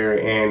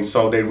January, and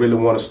so they really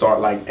want to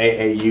start like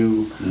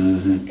AAU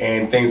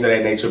and things of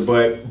that nature.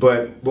 But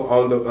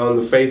on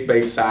the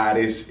faith-based side,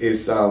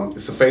 it's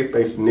a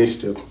faith-based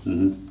initiative.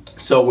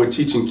 So we're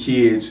teaching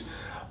kids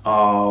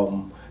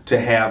to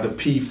have the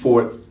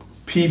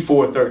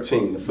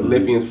P4:13, the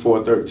Philippians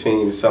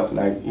 4:13 is something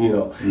like,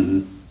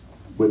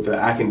 with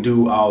the I can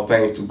do all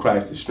things through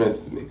Christ that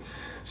strengthens me.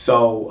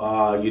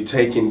 So you're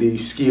taking the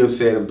skill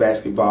set of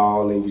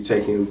basketball and you're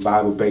taking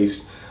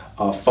Bible-based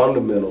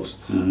fundamentals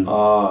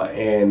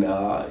and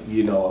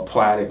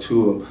applying it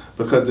to them,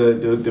 because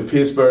the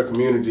Pittsburgh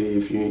community,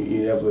 if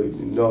you ever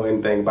know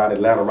anything about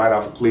Atlanta, right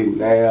off of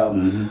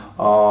Cleveland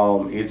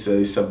Ave,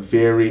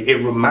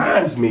 it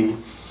reminds me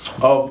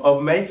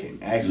of Macon,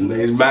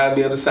 actually. It reminds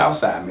me of the South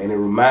Side, man. It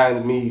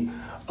reminds me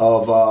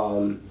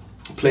of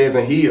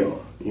Pleasant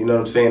Hill. You know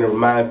what I'm saying? It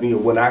reminds me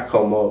of when I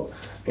come up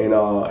and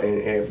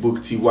at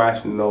Booker T.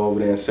 Washington over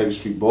there in 2nd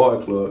Street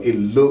Boy Club. It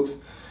looks,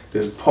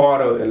 this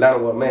part of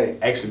Atlanta, man, it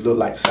actually looked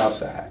like South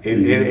Side.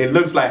 It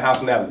looks like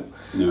Houston Avenue.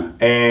 Yeah.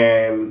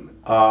 And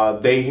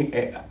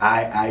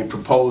I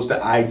proposed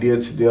the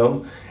idea to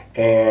them,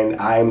 and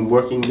I'm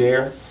working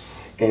there.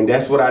 And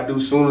that's what I do.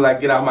 As soon as I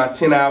get out my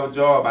 10-hour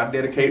job, I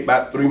dedicate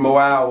about 3 more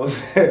hours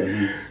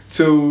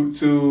to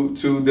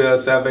the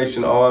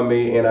Salvation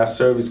Army, and I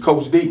serve as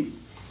Coach D.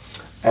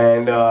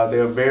 And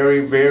they're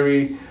very,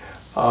 very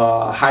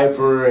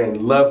hyper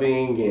and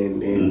loving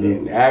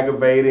and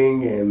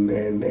aggravating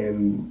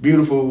and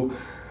beautiful,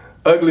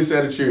 ugly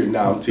set of children.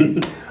 No, I'm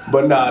teasing.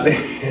 But nah,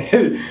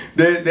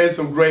 there's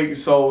some great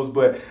souls.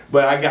 But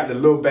I got the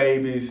little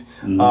babies,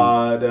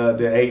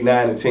 the 8,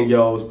 9, and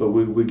 10-year-olds. But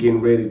we're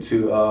getting ready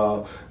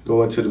to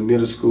go into the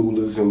middle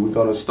schoolers, and we're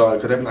gonna start,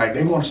 because they're like,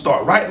 they want to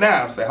start right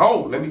now. I say,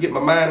 let me get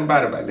my mind and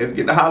body right. Let's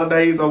get the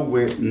holidays over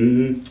with.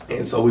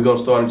 And so we're gonna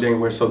start in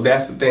January. So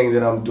that's the thing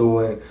that I'm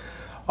doing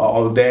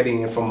on that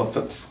end, from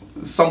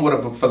somewhat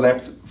of a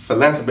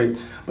philanthropy,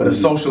 but a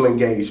social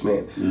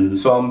engagement.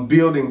 So I'm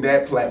building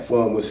that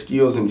platform with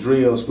Skills and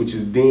Drills, which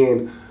is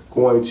then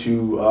going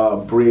to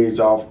branch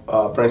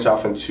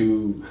off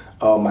into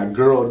my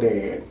Girl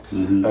Dad.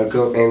 And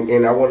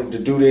I wanted to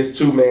do this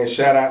too, man.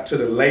 Shout out to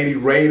the Lady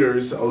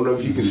Raiders. I don't know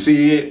if you can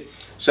see it.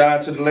 Shout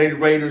out to the Lady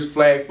Raiders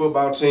flag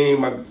football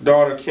team. My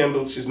daughter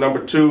Kendall, she's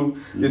number 2.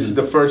 This is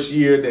the first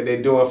year that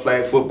they're doing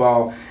flag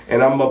football,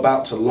 and I'm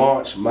about to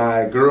launch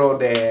my Girl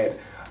Dad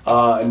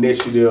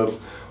initiative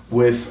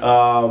with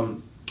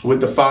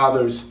the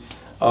fathers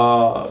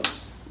of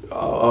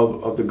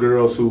the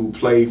girls who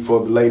play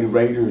for the Lady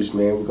Raiders,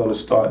 man. We're going to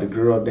start the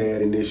Girl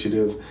Dad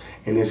initiative,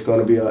 and it's going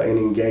to be an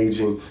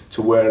engaging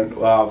to where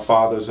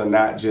fathers are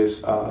not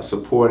just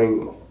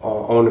supporting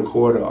on the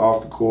court or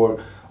off the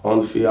court, on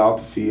the field, off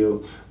the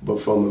field, but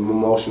from an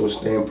emotional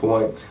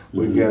standpoint,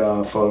 we get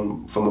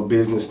from a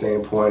business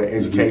standpoint,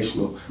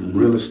 educational,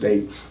 real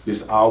estate,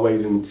 just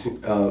always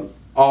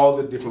all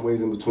the different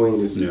ways in between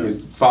is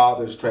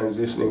fathers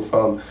transitioning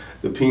from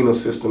the penal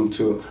system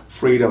to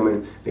freedom,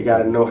 and they got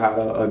to know how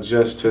to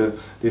adjust to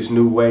this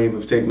new wave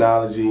of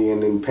technology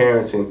and in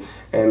parenting.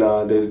 And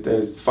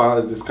there's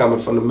fathers that's coming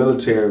from the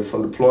military,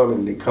 from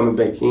deployment, they're coming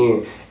back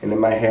in, and they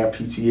might have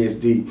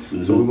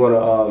PTSD. So we want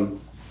to.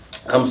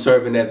 I'm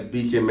serving as a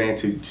beacon, man,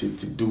 to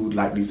do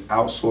like these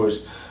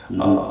outsourced.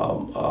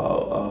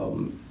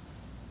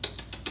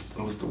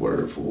 What's the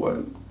word for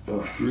it?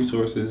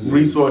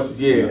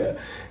 Resources, yeah.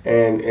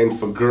 And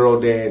for girl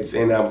dads,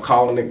 and I'm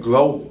calling it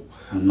global.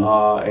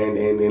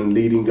 And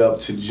leading up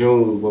to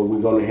June, where we're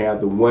gonna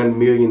have the 1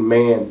 million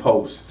man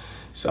post.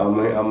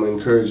 So I'm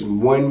encouraging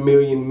 1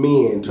 million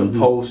men to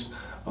post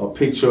a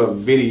picture or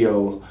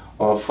video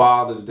on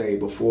Father's Day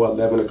before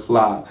 11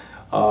 o'clock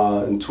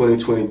in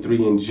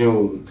 2023 in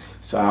June.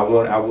 So I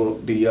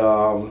want the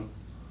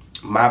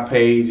my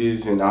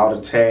pages and all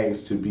the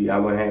tags to be,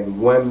 I'm gonna have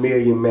 1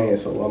 million man,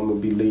 so I'm gonna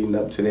be leading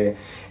up to that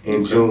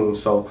in June.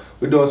 So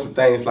we're doing some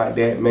things like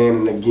that,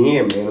 man. And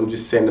again, man, I'm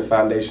just setting the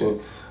foundation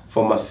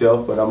for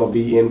myself, but I'm gonna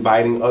be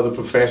inviting other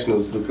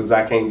professionals because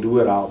I can't do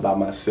it all by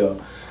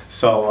myself.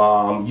 So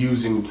I'm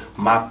using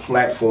my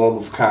platform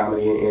of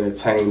comedy and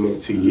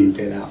entertainment to get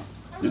that out.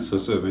 That's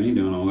what's up, man. You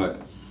doing all that.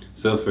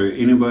 So for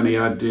anybody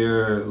out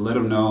there, let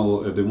them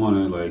know if they want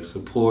to like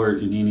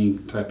support in any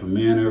type of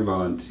manner,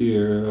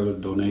 volunteer,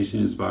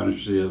 donations,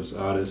 sponsorships,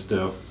 all that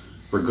stuff,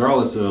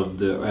 regardless of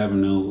the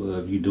avenue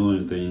of you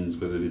doing things,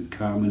 whether it's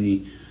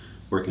comedy,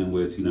 working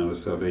with, the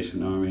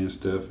Salvation Army and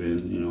stuff,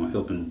 and,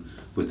 helping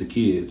with the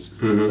kids.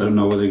 Let them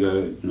know where they got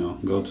to,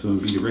 go to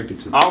and be directed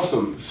to.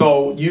 Awesome.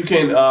 So you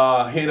can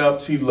hit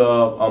up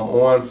T-Love. I'm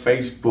on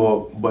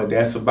Facebook, but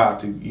that's about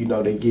to,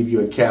 they give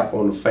you a cap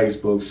on the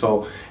Facebook.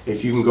 So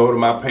if you can go to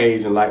my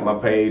page and like my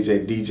page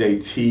at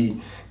djt.luv.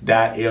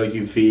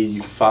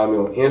 You can follow me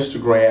on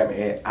Instagram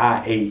at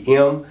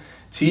IAMTLUV,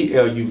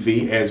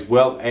 as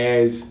well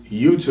as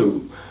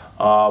YouTube,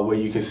 where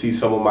you can see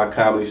some of my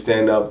comedy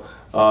stand-up.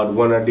 The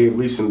one I did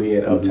recently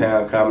at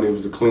Uptown Comedy, it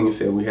was a clean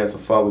set. We had some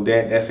fun with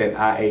that. That's at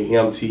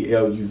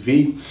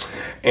IAMTLUV.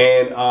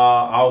 And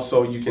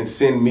also you can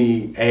send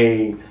me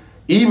a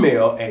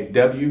email at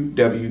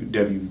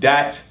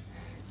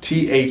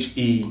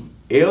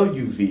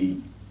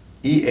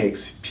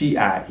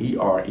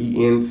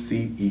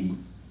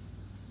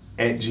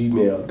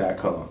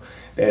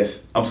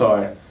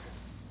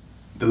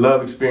The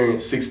Love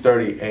Experience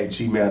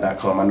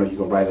 630@gmail.com. I know you're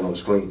gonna write it on the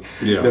screen.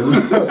 Yeah.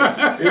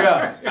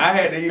 I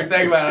had to even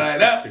think about it like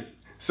that.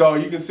 So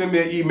you can send me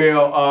an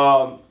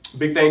email.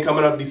 Big thing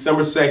coming up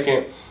December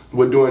 2nd.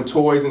 we're doing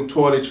toys and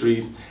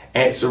toiletries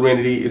at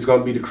Serenity. It's going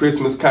to be the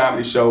Christmas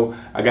comedy show.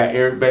 I got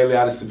Eric Bailey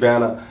out of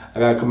Savannah. I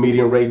got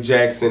comedian Ray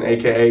Jackson,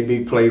 a.k.a.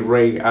 Big Play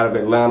Ray, out of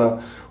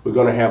Atlanta. We're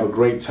going to have a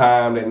great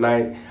time that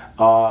night.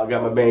 I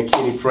got my band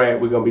Kenny Pratt.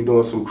 We're going to be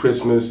doing some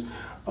Christmas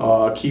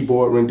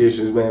keyboard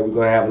renditions, man. We're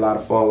going to have a lot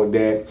of fun with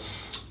that.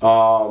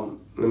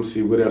 Let me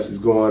see what else is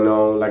going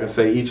on. Like I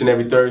say, each and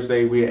every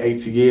Thursday, we're at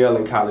ATL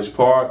in College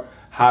Park.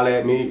 Holla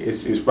at me.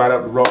 It's right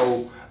up the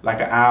road, like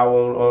an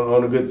hour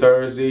on a good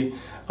Thursday.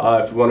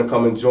 If you want to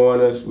come and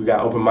join us, we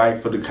got open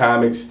mic for the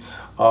comics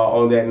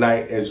on that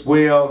night as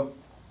well.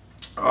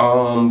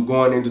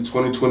 Going into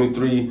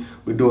 2023,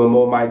 we're doing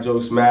More Mic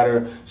Jokes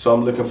Matter. So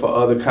I'm looking for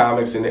other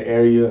comics in the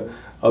area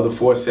of the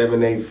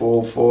 478,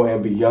 404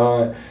 and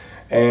beyond.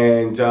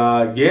 And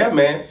yeah,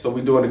 man, so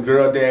we're doing the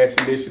Girl Dads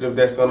initiative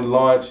that's going to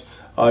launch.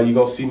 You're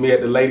going to see me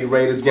at the Lady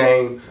Raiders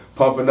game,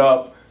 pumping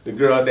up the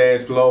Girl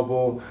Dads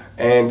Global.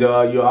 And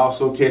you'll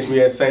also catch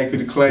me at St.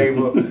 Peter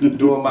Claver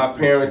doing my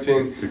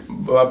parenting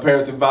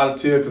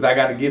volunteer, because I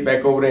got to get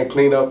back over there and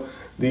clean up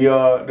the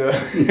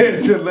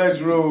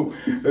lunchroom.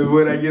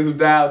 When I get some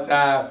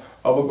downtime,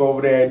 I'm going to go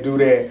over there and do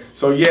that.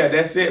 So yeah,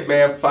 that's it,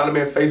 man. Follow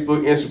me on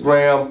Facebook,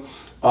 Instagram.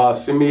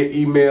 Send me an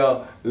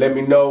email. Let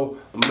me know.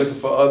 I'm looking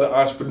for other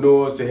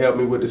entrepreneurs to help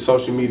me with the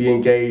social media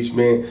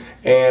engagement.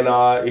 And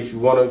if you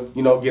want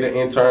to, get an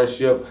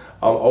internship,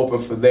 I'm open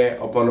for that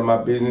up under my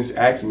business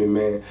acumen,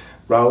 man.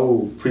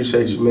 Raul,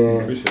 appreciate you,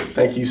 man. Appreciate you.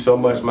 Thank you so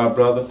much, my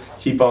brother.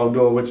 Keep on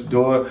doing what you're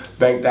doing.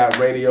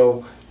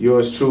 Bank.radio,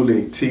 yours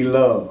truly,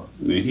 T-Love.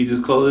 Man, he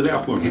just closed it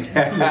out for me.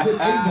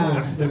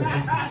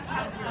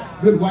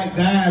 Good white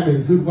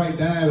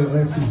diamond,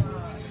 let's see.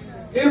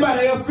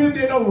 Anybody else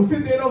 50 and over?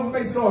 50 and over,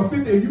 make some noise.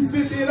 50, if you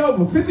 50 and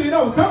over, 50 and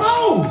over, come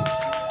on!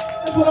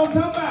 That's what I'm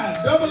talking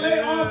about. Double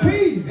ARP.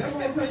 That's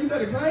what I'm telling you,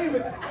 better claim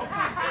it.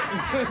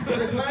 You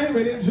better claim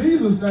it in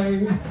Jesus'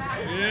 name.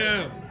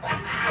 Yeah.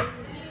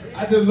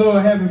 I just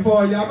love having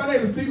fun, y'all. My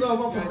name is T-Love.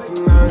 I'm from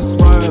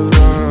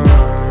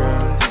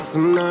Со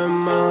мной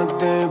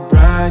молодые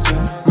братья,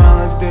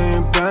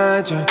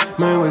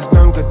 мы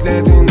возьмем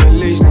котлеты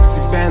наличных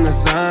себе на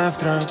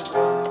завтрак.